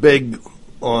I are big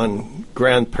on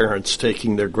grandparents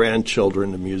taking their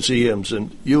grandchildren to museums,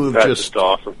 and that's just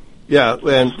awesome. Yeah,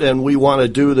 and we want to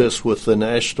do this with the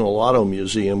National Auto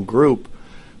Museum group,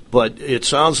 but it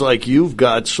sounds like you've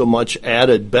got so much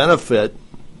added benefit.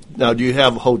 Now, do you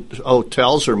have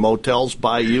hotels or motels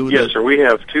by you? Yes, sir. We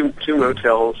have two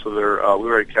motels, so they're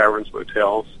Luray Caverns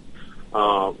motels,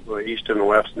 the East and the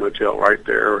West motel right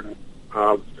there, and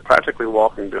practically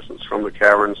walking distance from the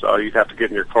caverns. You'd have to get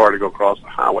in your car to go across the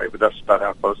highway, but that's about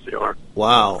how close they are.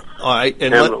 Wow. All right.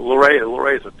 And Luray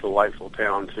is a delightful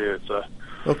town, too. It's a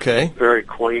very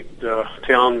quaint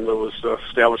town that was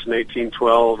established in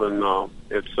 1812, and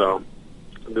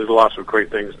there's lots of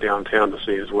great things downtown to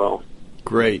see as well.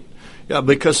 Great. Yeah,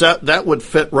 because that would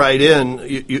fit right in.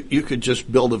 You could just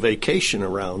build a vacation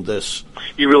around this.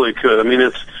 You really could.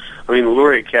 The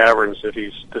Luray Caverns, to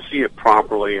see it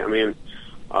properly,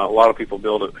 a lot of people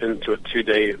build it into a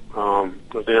 2-day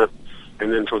event,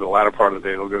 and then toward the latter part of the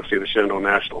day, they'll go see the Shenandoah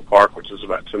National Park, which is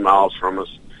about 2 miles from us,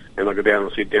 and they'll go down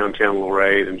and see downtown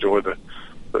Luray, enjoy the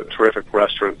terrific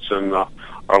restaurants and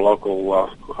our local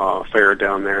fair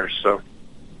down there. So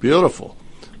beautiful.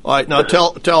 All right, now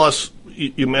tell us.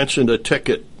 You mentioned a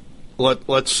ticket.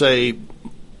 Let's say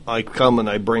I come and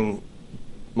I bring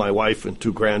my wife and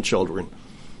 2 grandchildren.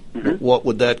 Mm-hmm. What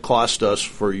would that cost us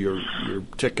for your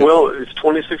ticket? Well, it's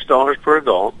 $26 per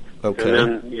adult. Okay.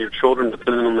 And then your children,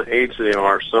 depending on the age they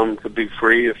are, some could be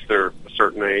free if they're a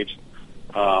certain age.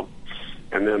 And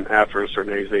then after a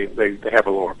certain age, they have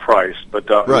a lower price. But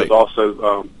there's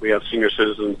also, we have senior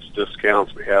citizens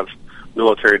discounts, we have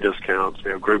military discounts,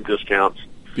 we have group discounts.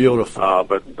 Beautiful.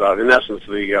 But in essence,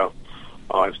 it's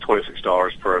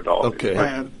 $26 per adult.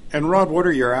 Okay. And Rod, what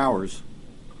are your hours?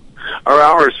 Our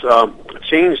hours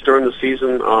change during the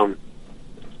season,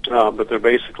 but they're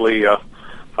basically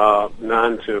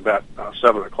 9 to about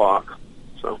 7 o'clock.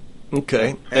 So.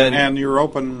 Okay. And you're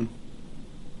open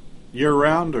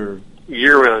year-round, or?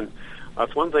 Year-round.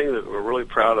 That's one thing that we're really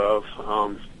proud of,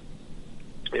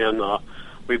 and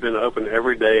we've been open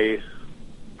every day,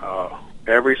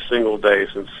 every single day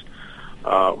since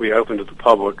we opened to the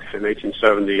public in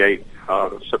 1878.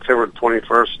 September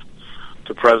 21st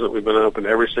to present, we've been open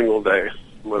every single day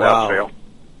without fail.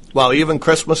 Wow, even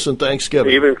Christmas and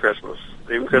Thanksgiving? Even Christmas,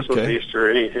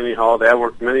 Easter, any holiday. I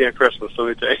worked many a Christmas, so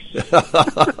we take.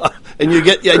 And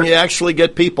you actually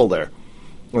get people there.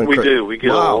 We do. We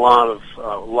get a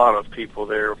lot of people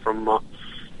there from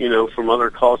other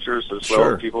cultures as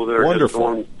well as people that are just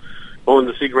going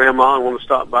to see Grandma and want to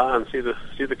stop by and see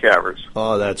the caverns.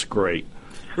 Oh, that's great.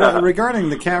 Regarding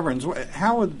the caverns,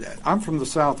 I'm from the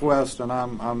Southwest, and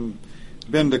I'm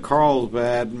been to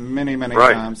Carlsbad many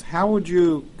times. How would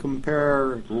you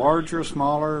compare larger,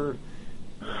 smaller?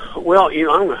 Well,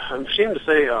 I'm ashamed to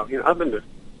say, I've been to.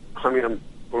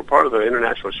 We're part of the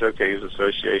International Showcase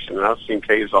Association, and I've seen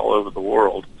caves all over the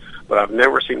world. but I've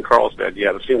never seen Carlsbad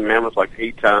yet. I've seen Mammoth like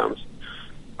 8 times.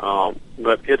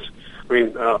 But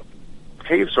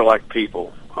caves are like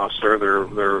people, sir.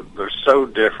 They're so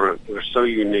different. They're so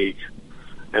unique,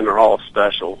 and they're all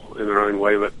special in their own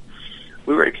way. But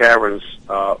Luray Caverns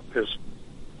is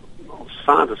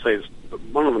scientists say is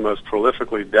one of the most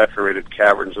prolifically decorated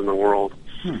caverns in the world.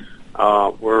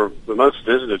 We're the most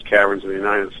visited caverns in the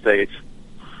United States.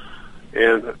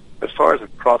 And as far as a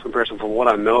cross comparison from what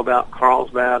I know about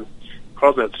Carlsbad's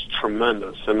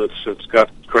tremendous, and it's got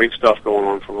great stuff going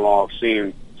on from what I've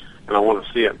seen, and I want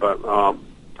to see it. But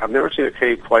I've never seen a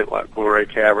cave quite like Luray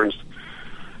Caverns.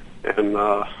 And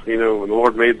when the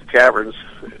Lord made the caverns,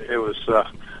 it was the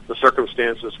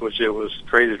circumstances which it was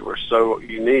created were so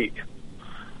unique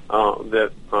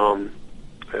that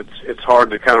it's hard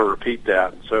to kind of repeat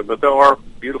that. So, but there are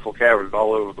beautiful caverns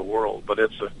all over the world. But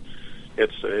it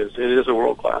is a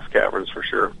world-class caverns for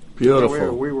sure.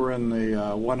 Beautiful. We were in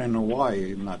the one in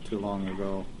Hawaii not too long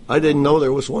ago. I didn't know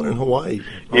there was one in Hawaii.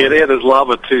 Yeah, they had those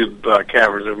lava tube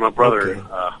caverns, and my brother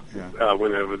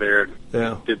went over there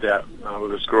and did that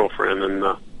with his girlfriend,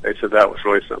 and they said that was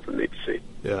really something neat to see.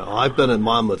 Yeah, I've been in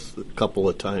Monmouth a couple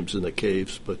of times in the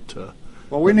caves, but...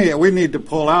 Well, we need to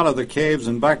pull out of the caves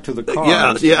and back to the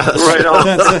cars. Yeah, right on.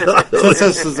 Since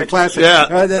this is a classic.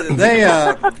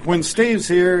 Yeah. When Steve's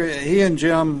here, he and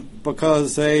Jim,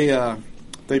 because they've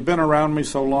been around me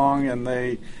so long, and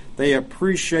they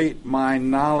appreciate my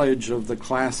knowledge of the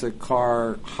classic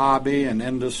car hobby and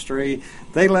industry.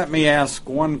 They let me ask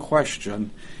one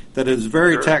question that is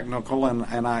very technical, and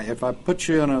if I put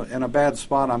you in a bad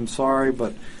spot, I'm sorry,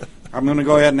 but I'm going to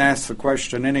go ahead and ask the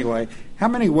question anyway. How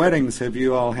many weddings have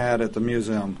you all had at the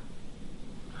museum?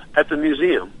 At the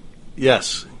museum?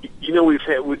 Yes. We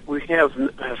have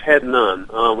had none.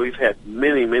 We've had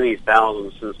many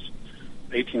thousands since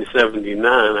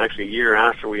 1879. Actually, a year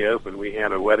after we opened, we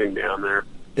had a wedding down there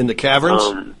in the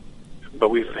caverns. But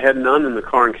we've had none in the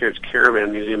Car and Carriage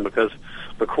Caravan Museum because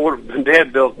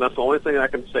Dad built. That's the only thing I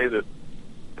can say that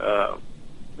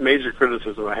major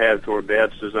criticism I had toward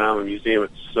Dad's design of the museum.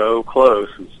 It's so close.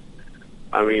 It's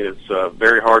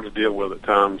very hard to deal with at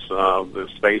times, the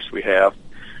space we have.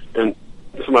 And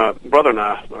so my brother and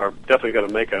I are definitely going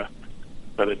to make an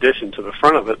addition to the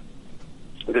front of it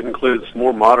that includes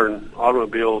more modern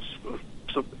automobiles.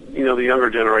 So, the younger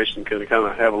generation can kind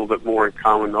of have a little bit more in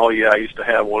common. Oh, yeah, I used to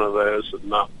have one of those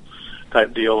and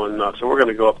type deal. And so we're going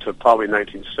to go up to probably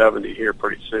 1970 here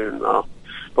pretty soon.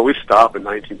 But we stop in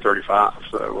 1935.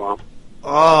 So.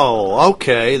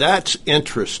 Okay, that's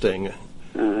interesting.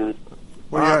 Mm-hmm.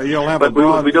 Well, you'll have but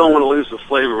we don't want to lose the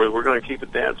flavor. We're going to keep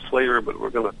it Dad's flavor, but we're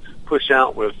going to push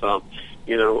out with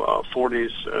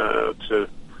 40s to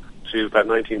about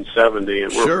 1970,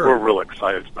 and we're real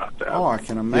excited about that. Oh, I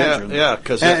can imagine. Yeah.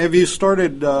 Because have you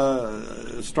started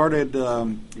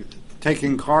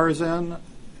taking cars in?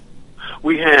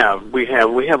 We have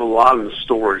a lot in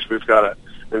storage. We've got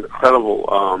an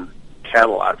incredible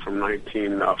Cadillac from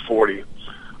 1940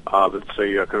 that's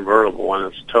a convertible one.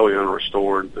 It's totally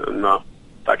unrestored, and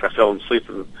in fact, I fell asleep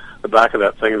in the back of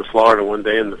that thing in Florida one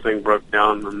day, and the thing broke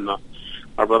down, and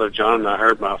our brother John and I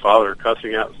heard my father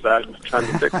cussing outside and trying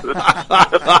to fix it.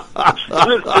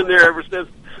 And it's been there ever since.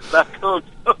 Back on.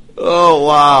 Oh,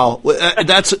 wow.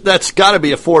 That's got to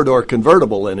be a 4-door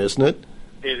convertible then, isn't it?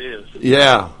 It is.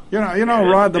 Yeah.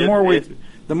 Rod,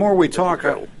 the more we talk,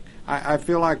 I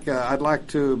feel like I'd like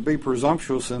to be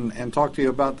presumptuous and talk to you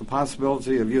about the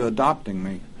possibility of you adopting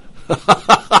me.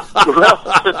 Well,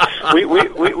 we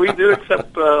do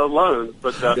accept loans,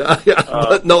 but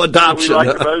but no adoption. We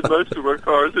like most of our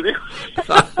cars. Are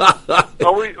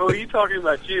you talking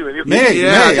about you? Me?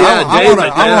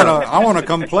 I want to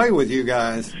come play with you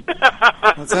guys.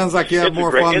 It sounds like you have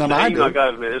more fun than I do.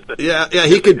 Yeah,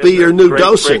 he could be your new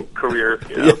docent. Great career.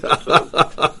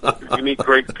 So you meet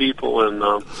great people, and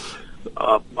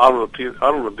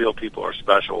automobile people are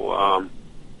special.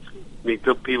 Meet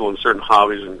good people in certain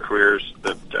hobbies and careers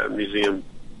that museum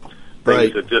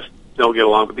things that just don't get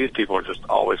along. But these people are just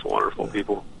always wonderful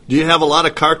people. Do you have a lot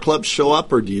of car clubs show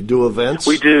up, or do you do events?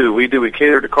 We do. We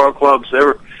cater to car clubs.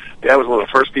 Dad was one of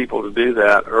the first people to do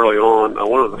that early on.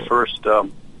 One of the first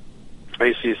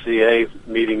ACCA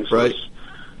meetings was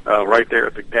right there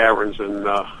at the Caverns in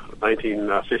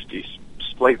 1950s,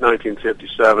 late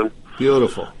 1957.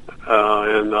 Beautiful.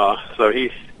 So he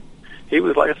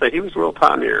was, like I say, he was a real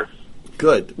pioneer.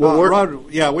 Good. Well,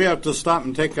 Rod, we have to stop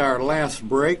and take our last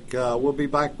break. We'll be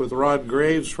back with Rod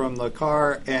Graves from the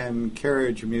Car and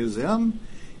Carriage Museum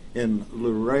in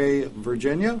Luray,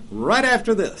 Virginia, right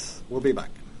after this. We'll be back.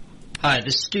 Hi,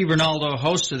 this is Steve Ronaldo,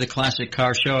 host of the Classic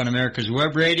Car Show on America's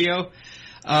Web Radio.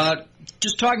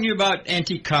 Just talking to you about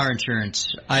antique car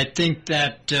insurance. I think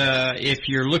that if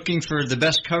you're looking for the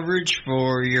best coverage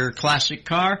for your classic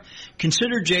car,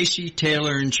 consider J.C.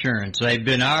 Taylor Insurance. They've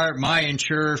been my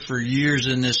insurer for years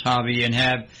in this hobby and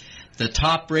have the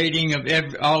top rating of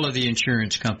all of the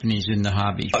insurance companies in the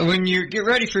hobby. When you get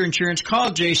ready for insurance,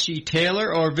 call J.C.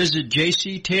 Taylor or visit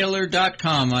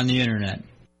jctaylor.com on the Internet.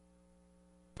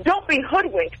 Don't be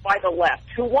hoodwinked by the left,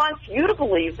 who wants you to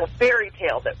believe the fairy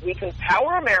tale that we can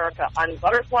power America on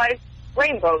butterflies,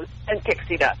 rainbows, and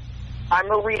pixie dust. I'm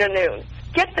Marita Noon.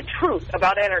 Get the truth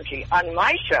about energy on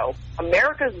my show,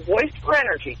 America's Voice for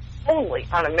Energy, only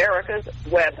on America's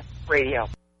Web Radio.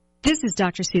 This is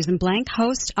Dr. Susan Blank,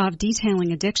 host of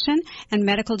Detailing Addiction and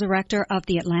medical director of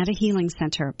the Atlanta Healing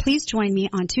Center. Please join me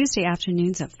on Tuesday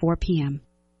afternoons at 4 p.m.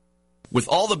 With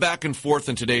all the back and forth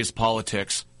in today's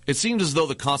politics, it seems as though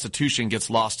the Constitution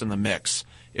gets lost in the mix.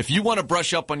 If you want to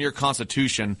brush up on your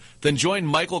Constitution, then join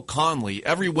Michael Conley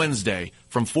every Wednesday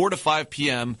from 4 to 5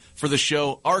 p.m. for the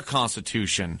show Our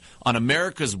Constitution on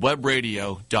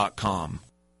americaswebradio.com.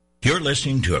 You're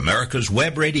listening to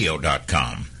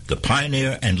americaswebradio.com, the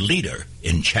pioneer and leader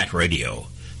in chat radio.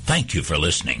 Thank you for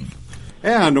listening.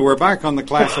 And we're back on the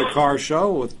Classic Car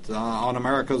Show with on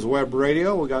America's Web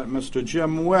Radio. We got Mr.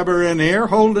 Jim Weber in here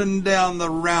holding down the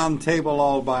round table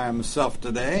all by himself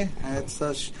today. It's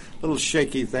a little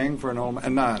shaky thing for an old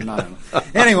man. No.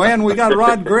 Anyway, and we got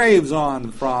Rod Graves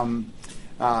on from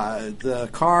the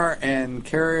Car and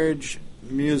Carriage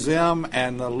Museum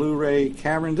and the Luray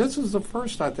Caverns. This is the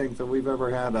first, I think, that we've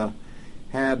ever had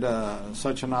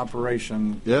such an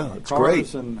operation. Yeah, it's Cars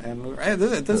great. And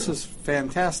this is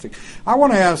fantastic. I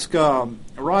want to ask,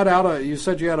 Rod, you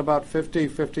said you had about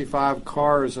 55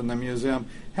 cars in the museum.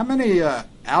 How many out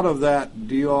of that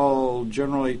do you all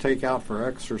generally take out for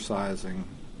exercising?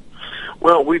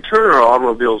 Well, we turn our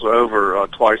automobiles over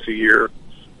twice a year,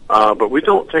 but we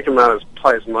don't take them out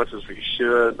as much as we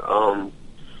should.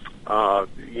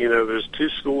 There's two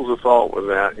schools of thought with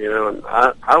that, and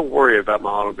I worry about my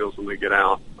automobiles when they get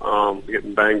out,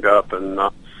 getting banged up. And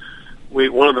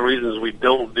one of the reasons we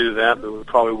don't do that we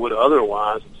probably would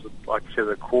otherwise is, like I said,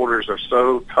 the quarters are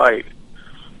so tight,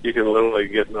 you can literally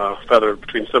get feathered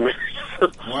between somebody.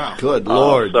 Wow. Good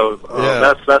Lord.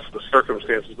 That's the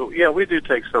circumstances. But, yeah, we do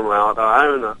take some out. I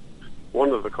own one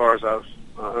of the cars I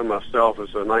own myself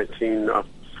is a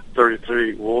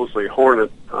 1933 Wolseley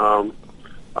Hornet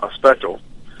Special.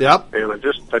 Yep. And I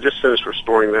just finished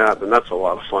restoring that, and that's a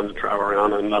lot of fun to drive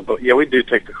around. And but yeah, we do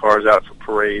take the cars out for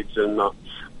parades and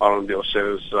automobile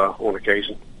shows on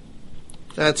occasion.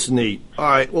 That's neat. All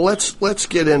right. Well, let's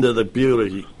get into the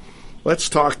beauty. Let's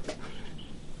talk.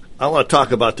 I want to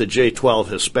talk about the J12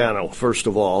 Hispano first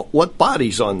of all. What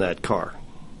body's on that car?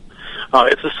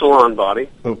 It's a salon body.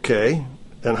 Okay.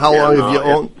 And how long have you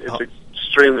owned? It's an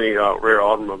extremely rare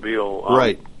automobile.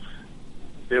 Right.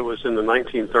 It was in the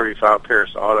 1935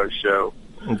 Paris Auto Show.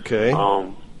 Okay.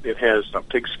 It has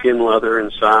pigskin leather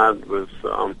inside with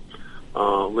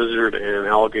lizard and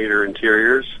alligator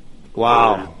interiors.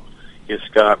 Wow. It's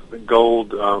got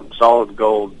gold, solid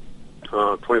gold,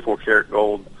 24-karat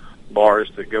gold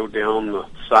bars that go down the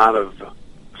side of the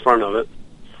front of it.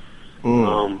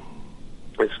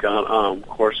 It's got, of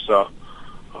course,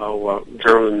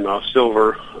 German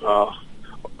silver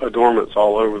adornments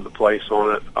all over the place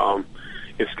on it.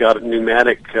 It's got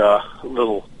pneumatic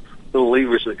little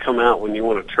levers that come out when you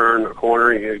want to turn a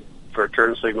corner for a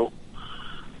turn signal.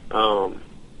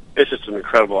 It's just an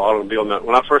incredible automobile. Now,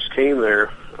 when I first came there,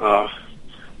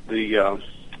 the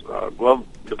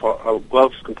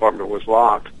gloves compartment was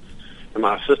locked, and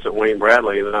my assistant Wayne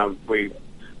Bradley and we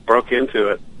broke into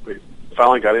it. We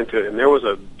finally got into it, and there was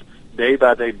a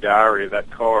day-by-day diary of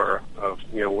that car of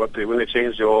when they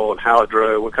changed the oil and how it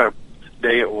drove, what kind of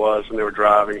day it was when they were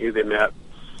driving, who they met.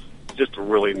 Just a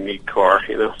really neat car,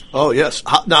 Oh, yes.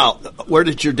 Now, where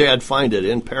did your dad find it?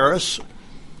 In Paris?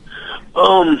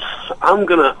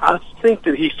 I think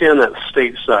that he found that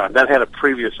stateside. That had a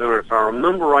previous owner. If I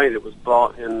remember right, it was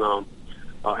bought in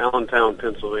Allentown,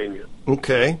 Pennsylvania.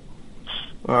 Okay.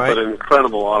 All right. But an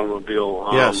incredible automobile.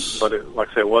 Yes. But like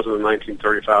I said, it was in the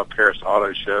 1935 Paris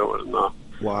Auto Show. And,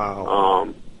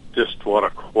 wow. Just what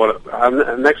a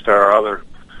next to our other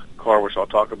car, which I'll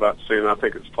talk about soon, I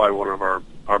think it's probably one of our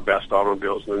best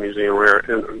automobiles in the museum,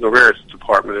 in the rarest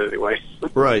department anyway.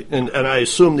 Right, and I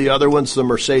assume the other one's the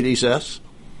Mercedes S?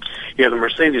 Yeah, the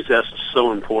Mercedes S is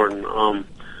so important.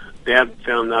 Dad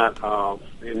found that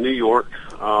in New York,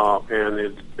 and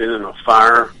it'd been in a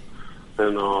fire,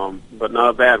 but not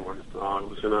a bad one. It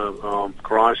was in a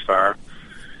garage fire,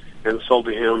 and sold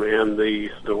to him. And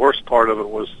the worst part of it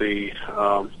was the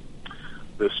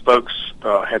spokes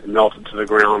had melted to the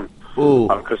ground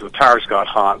because the tires got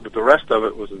hot. But the rest of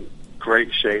it was in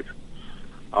great shape.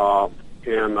 But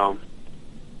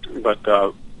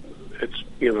it's,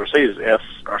 the Mercedes S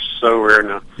are so rare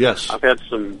now. Yes. I've had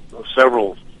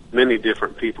many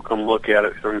different people come look at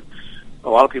it, and a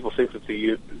lot of people think that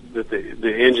the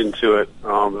engine to it,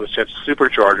 which has a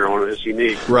supercharger on it, is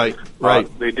unique. Right.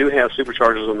 They do have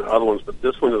superchargers on the other ones, but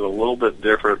this one is a little bit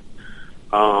different.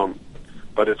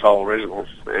 But it's all original,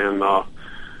 and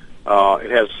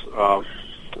it has.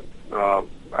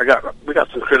 We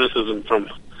got some criticism from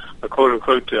a quote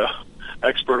unquote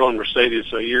expert on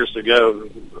Mercedes years ago.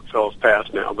 The fellow's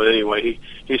passed now, but anyway,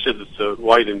 he said that the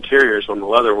white interiors on the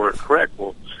leather weren't correct.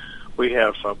 Well, we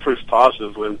have proof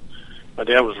positive. When my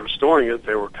dad was restoring it,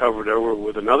 they were covered over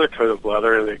with another coat of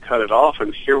leather, and they cut it off,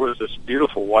 and here was this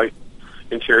beautiful white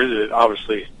interior that had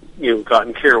obviously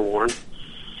gotten careworn,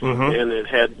 and it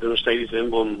had the Mercedes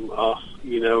emblem done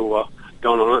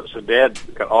on it. So Dad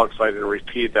got all excited and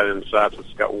repeated that inside. So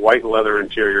it's got white leather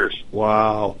interiors.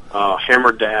 Wow.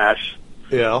 Hammer dash.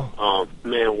 Yeah.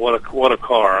 Man, what a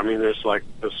car! I mean, there's like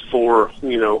this 4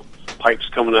 pipes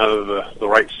coming out of the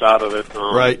right side of it.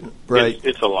 Right.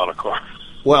 It's a lot of car.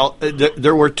 Well,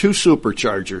 there were 2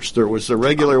 superchargers. There was the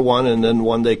regular one, and then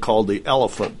one they called the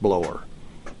elephant blower,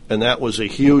 and that was a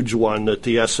huge one that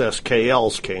the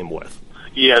SSKLs came with.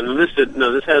 Yeah, and this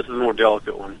has the more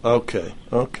delicate one. Okay.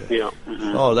 Yeah.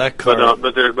 Mm-hmm. Oh, that car.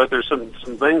 But there's some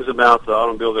things about the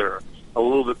automobile that are a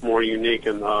little bit more unique,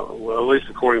 and at least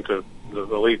according to the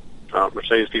elite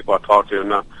Mercedes people I talked to,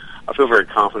 and I feel very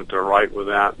confident they're right with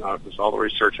that. Because all the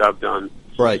research I've done.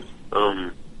 Right.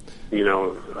 I mean,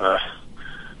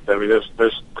 those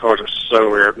cars are so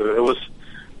rare.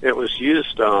 It was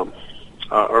used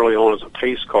early on as a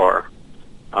pace car.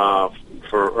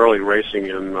 For early racing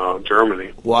in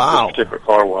Germany. Wow. This particular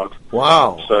car was.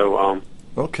 Wow. So,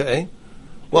 okay.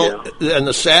 Well, and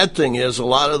the sad thing is a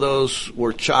lot of those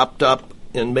were chopped up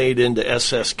and made into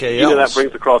SSKLs. That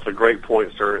brings across a great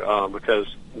point, sir, because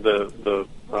the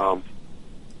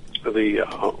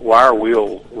wire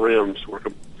wheel rims were,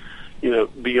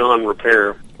 beyond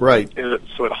repair. Right. And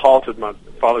so it halted my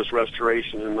father's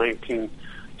restoration in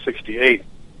 1968.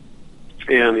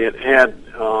 And it had...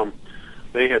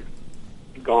 they had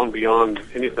gone beyond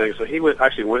anything. So he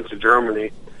actually went to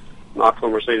Germany, knocked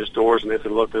on Mercedes doors, and they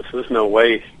said, look, there's no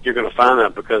way you're going to find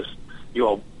that because you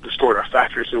all destroyed our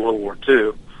factories in World War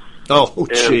II. Oh,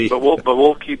 gee. But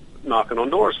we'll keep knocking on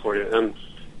doors for you. And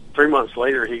 3 months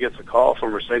later, he gets a call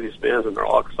from Mercedes-Benz, and they're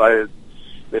all excited.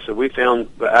 They said, we found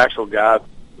the actual guy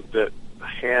that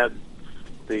had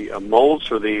the molds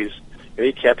for these, and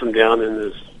he kept them down in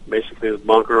his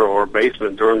bunker or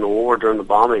basement during the war, during the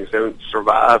bombings, and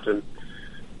survived. And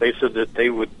they said that they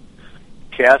would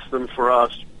cast them for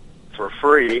us for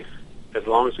free as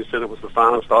long as we said it was the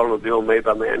finest automobile made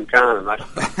by mankind. And I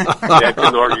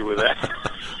couldn't argue with that.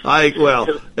 I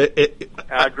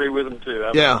agree with him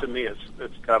too. Yeah. To me,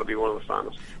 it's got to be one of the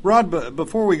finest. Rod,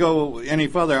 before we go any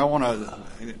further,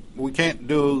 we can't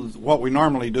do what we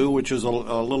normally do, which is a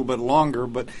little bit longer,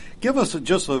 but give us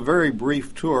just a very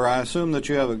brief tour. I assume that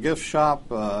you have a gift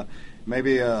shop,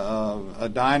 maybe a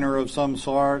diner of some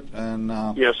sort,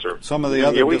 and yes, sir. Some of the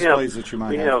other displays that you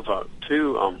might have. We have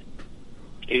 2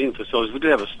 eating facilities. We do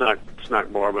have a snack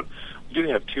bar, but we do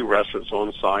have 2 restaurants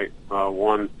on site.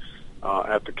 One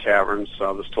at the Caverns,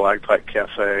 the Stalactite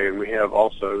Cafe, and we have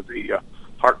also the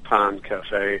Heart Pine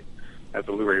Cafe at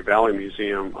the Luray Valley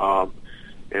Museum.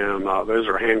 And those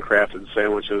are handcrafted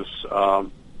sandwiches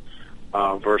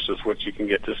versus what you can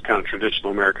get just kind of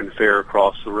traditional American fare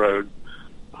across the road.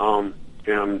 And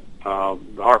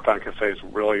the Heart Pine Cafe is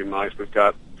really nice. We've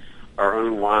got our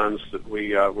own wines that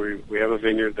we have a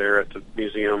vineyard there at the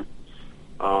museum,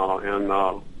 and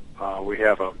we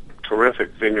have a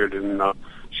terrific vineyard in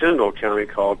Shenandoah County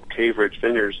called Carriage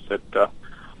Vineyards that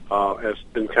has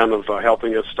been kind of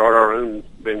helping us start our own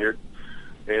vineyard.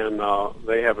 And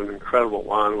they have an incredible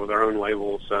wine with our own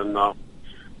labels and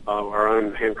our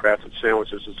own handcrafted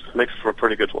sandwiches. It makes for a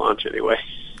pretty good lunch anyway.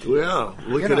 Yeah,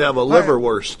 we could have a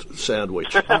liverwurst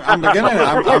sandwich. I'm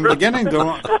beginning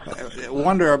to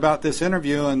wonder about this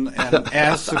interview and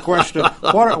ask the question: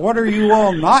 What are you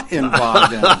all not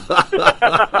involved in?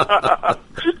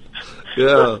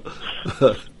 Yeah.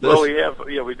 Well,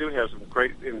 we do have some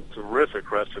great and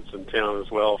terrific restaurants in town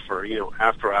as well for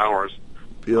after hours.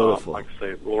 Beautiful. Like I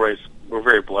say, Luray's, we're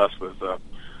very blessed with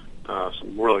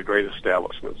some really great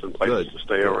establishments and places to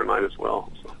stay overnight as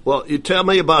well. So. Well, you tell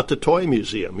me about the toy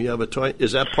museum. You have a toy?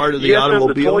 Is that part of the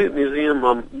automobile? Yes, the toy museum.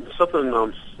 Something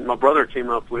my brother came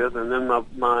up with, and then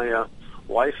my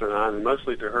wife and I, and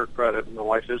mostly to her credit, my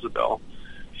wife Isabel,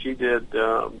 she did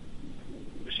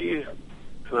she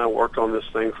and I worked on this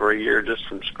thing for a year just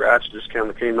from scratch, just kind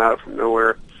of came out from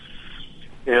nowhere.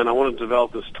 And I wanted to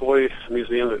develop this toy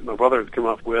museum that my brother had come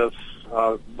up with,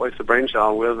 like the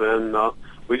brainchild with, and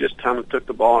we just kind of took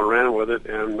the ball and ran with it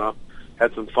and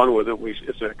had some fun with it.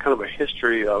 It's a kind of a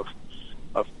history of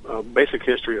basic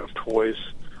history of toys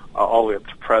all the way up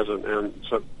to present, and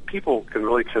so people can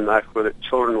really connect with it.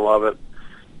 Children love it.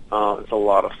 It's a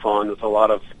lot of fun. It's a lot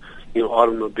of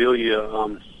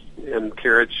automobilia and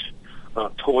carriage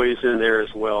toys in there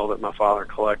as well that my father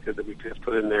collected that we just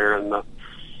put in there, and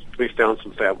we found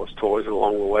some fabulous toys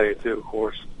along the way too, of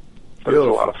course. But it's a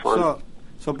lot of fun.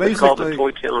 So basically, it's called the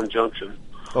Toy Town Junction.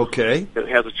 Okay. It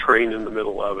has a train in the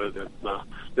middle of it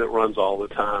that runs all the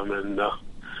time, and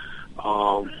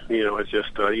it's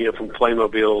just from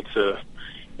Playmobil to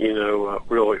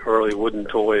really early wooden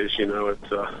toys.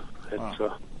 It's a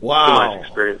nice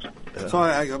experience. Yeah.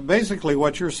 So basically,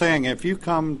 what you're saying, if you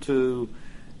come to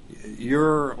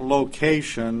your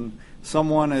location,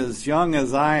 someone as young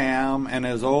as I am and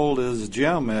as old as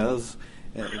Jim is,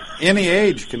 any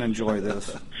age can enjoy this.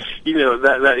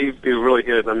 That you really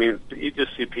hit. I mean, you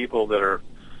just see people they're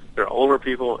older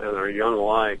people and they're young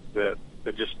alike that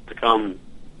just become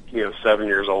 7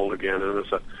 years old again, and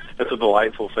it's a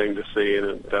delightful thing to see.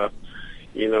 And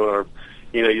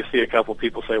you see a couple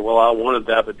people say, "Well, I wanted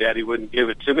that, but Daddy wouldn't give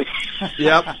it to me."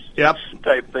 Yep.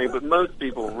 Type thing. But most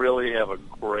people really have a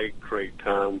great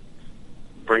time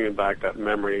bringing back that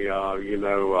memory. Even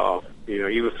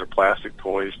with their plastic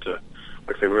toys to,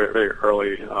 like I say, very, very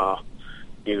early,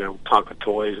 Tonka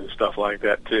toys and stuff like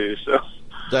that too. So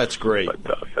that's great.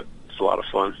 But it's a lot of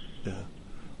fun. Yeah.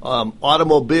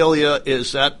 Automobilia,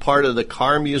 is that part of the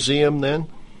car museum then?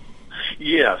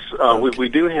 Yes, we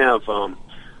do have.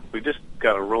 We just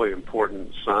got a really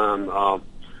important sign that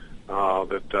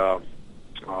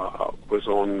was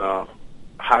on.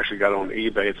 Actually, got on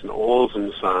eBay. It's an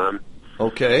Olsen sign.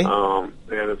 Okay. And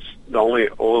it's the only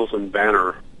Olsen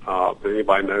banner that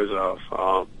anybody knows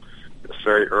of. It's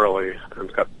very early and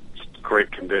it's got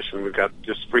great condition. We've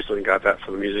just recently got that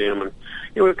for the museum, and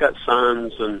we've got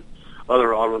signs and other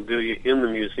automobilia in the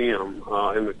museum,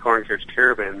 in the Car and Carriage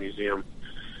Caravan Museum,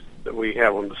 that we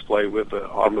have on display with the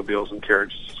automobiles and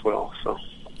carriages as well. So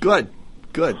good.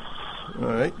 All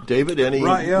right, David, any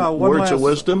words of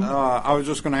wisdom? I was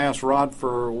just going to ask Rod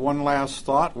for one last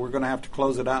thought. We're going to have to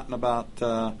close it out in about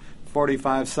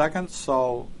 45 seconds.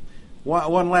 So,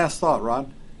 one last thought,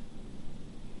 Rod.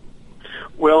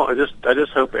 Well, I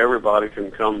just hope everybody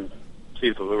can come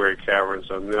see the Luray Caverns,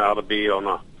 and it ought to be on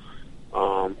a.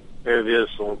 It is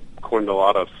according to a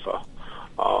lot of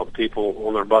people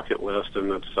on their bucket list,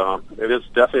 and it is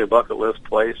definitely a bucket list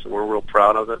place, and we're real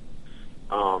proud of it.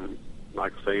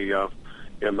 Like I say,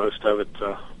 most of it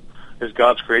is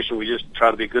God's creation. We just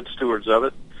try to be good stewards of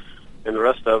it, and the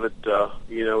rest of it,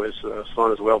 is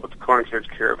fun as well. But the Car and Carriage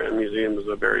Caravan Museum is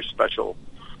a very special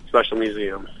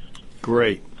museum.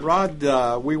 Great. Rod,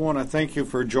 we want to thank you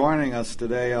for joining us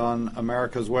today on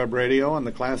America's Web Radio and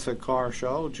the Classic Car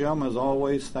Show. Jim, as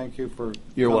always, thank you for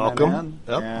You're welcome. In.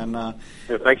 Yep. And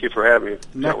thank you for having me.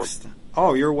 Next.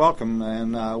 Oh, you're welcome.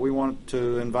 And we want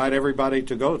to invite everybody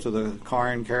to go to the Car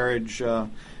and Carriage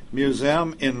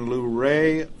Museum in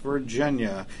Luray,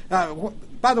 Virginia.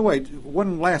 By the way,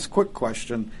 one last quick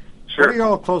question. Sure. What are you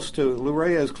all close to?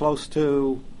 Luray is close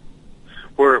to...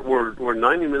 We're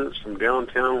 90 minutes from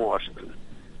downtown Washington.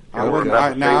 I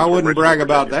wouldn't brag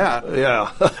about that.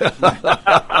 Yeah.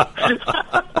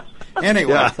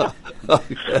 Anyway,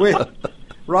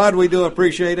 Rod, we do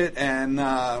appreciate it,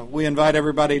 and we invite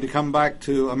everybody to come back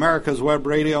to America's Web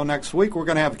Radio next week. We're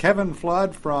going to have Kevin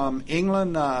Flood from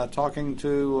England talking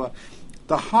to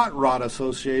the Hot Rod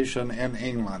Association in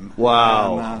England.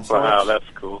 Wow. And, wow, that's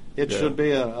cool. It should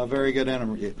be a very good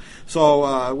interview.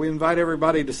 So we invite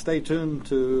everybody to stay tuned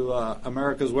to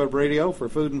America's Web Radio for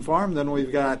Food and Farm. Then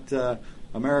we've got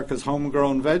America's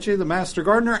Homegrown Veggie, The Master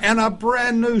Gardener, and a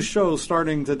brand new show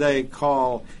starting today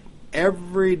called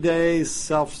Everyday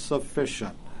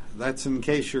Self-Sufficient. That's in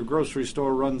case your grocery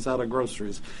store runs out of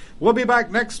groceries. We'll be back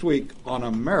next week on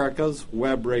America's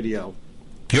Web Radio.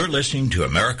 You're listening to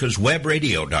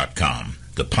America'sWebRadio.com,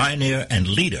 the pioneer and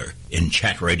leader in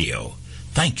chat radio.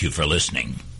 Thank you for listening.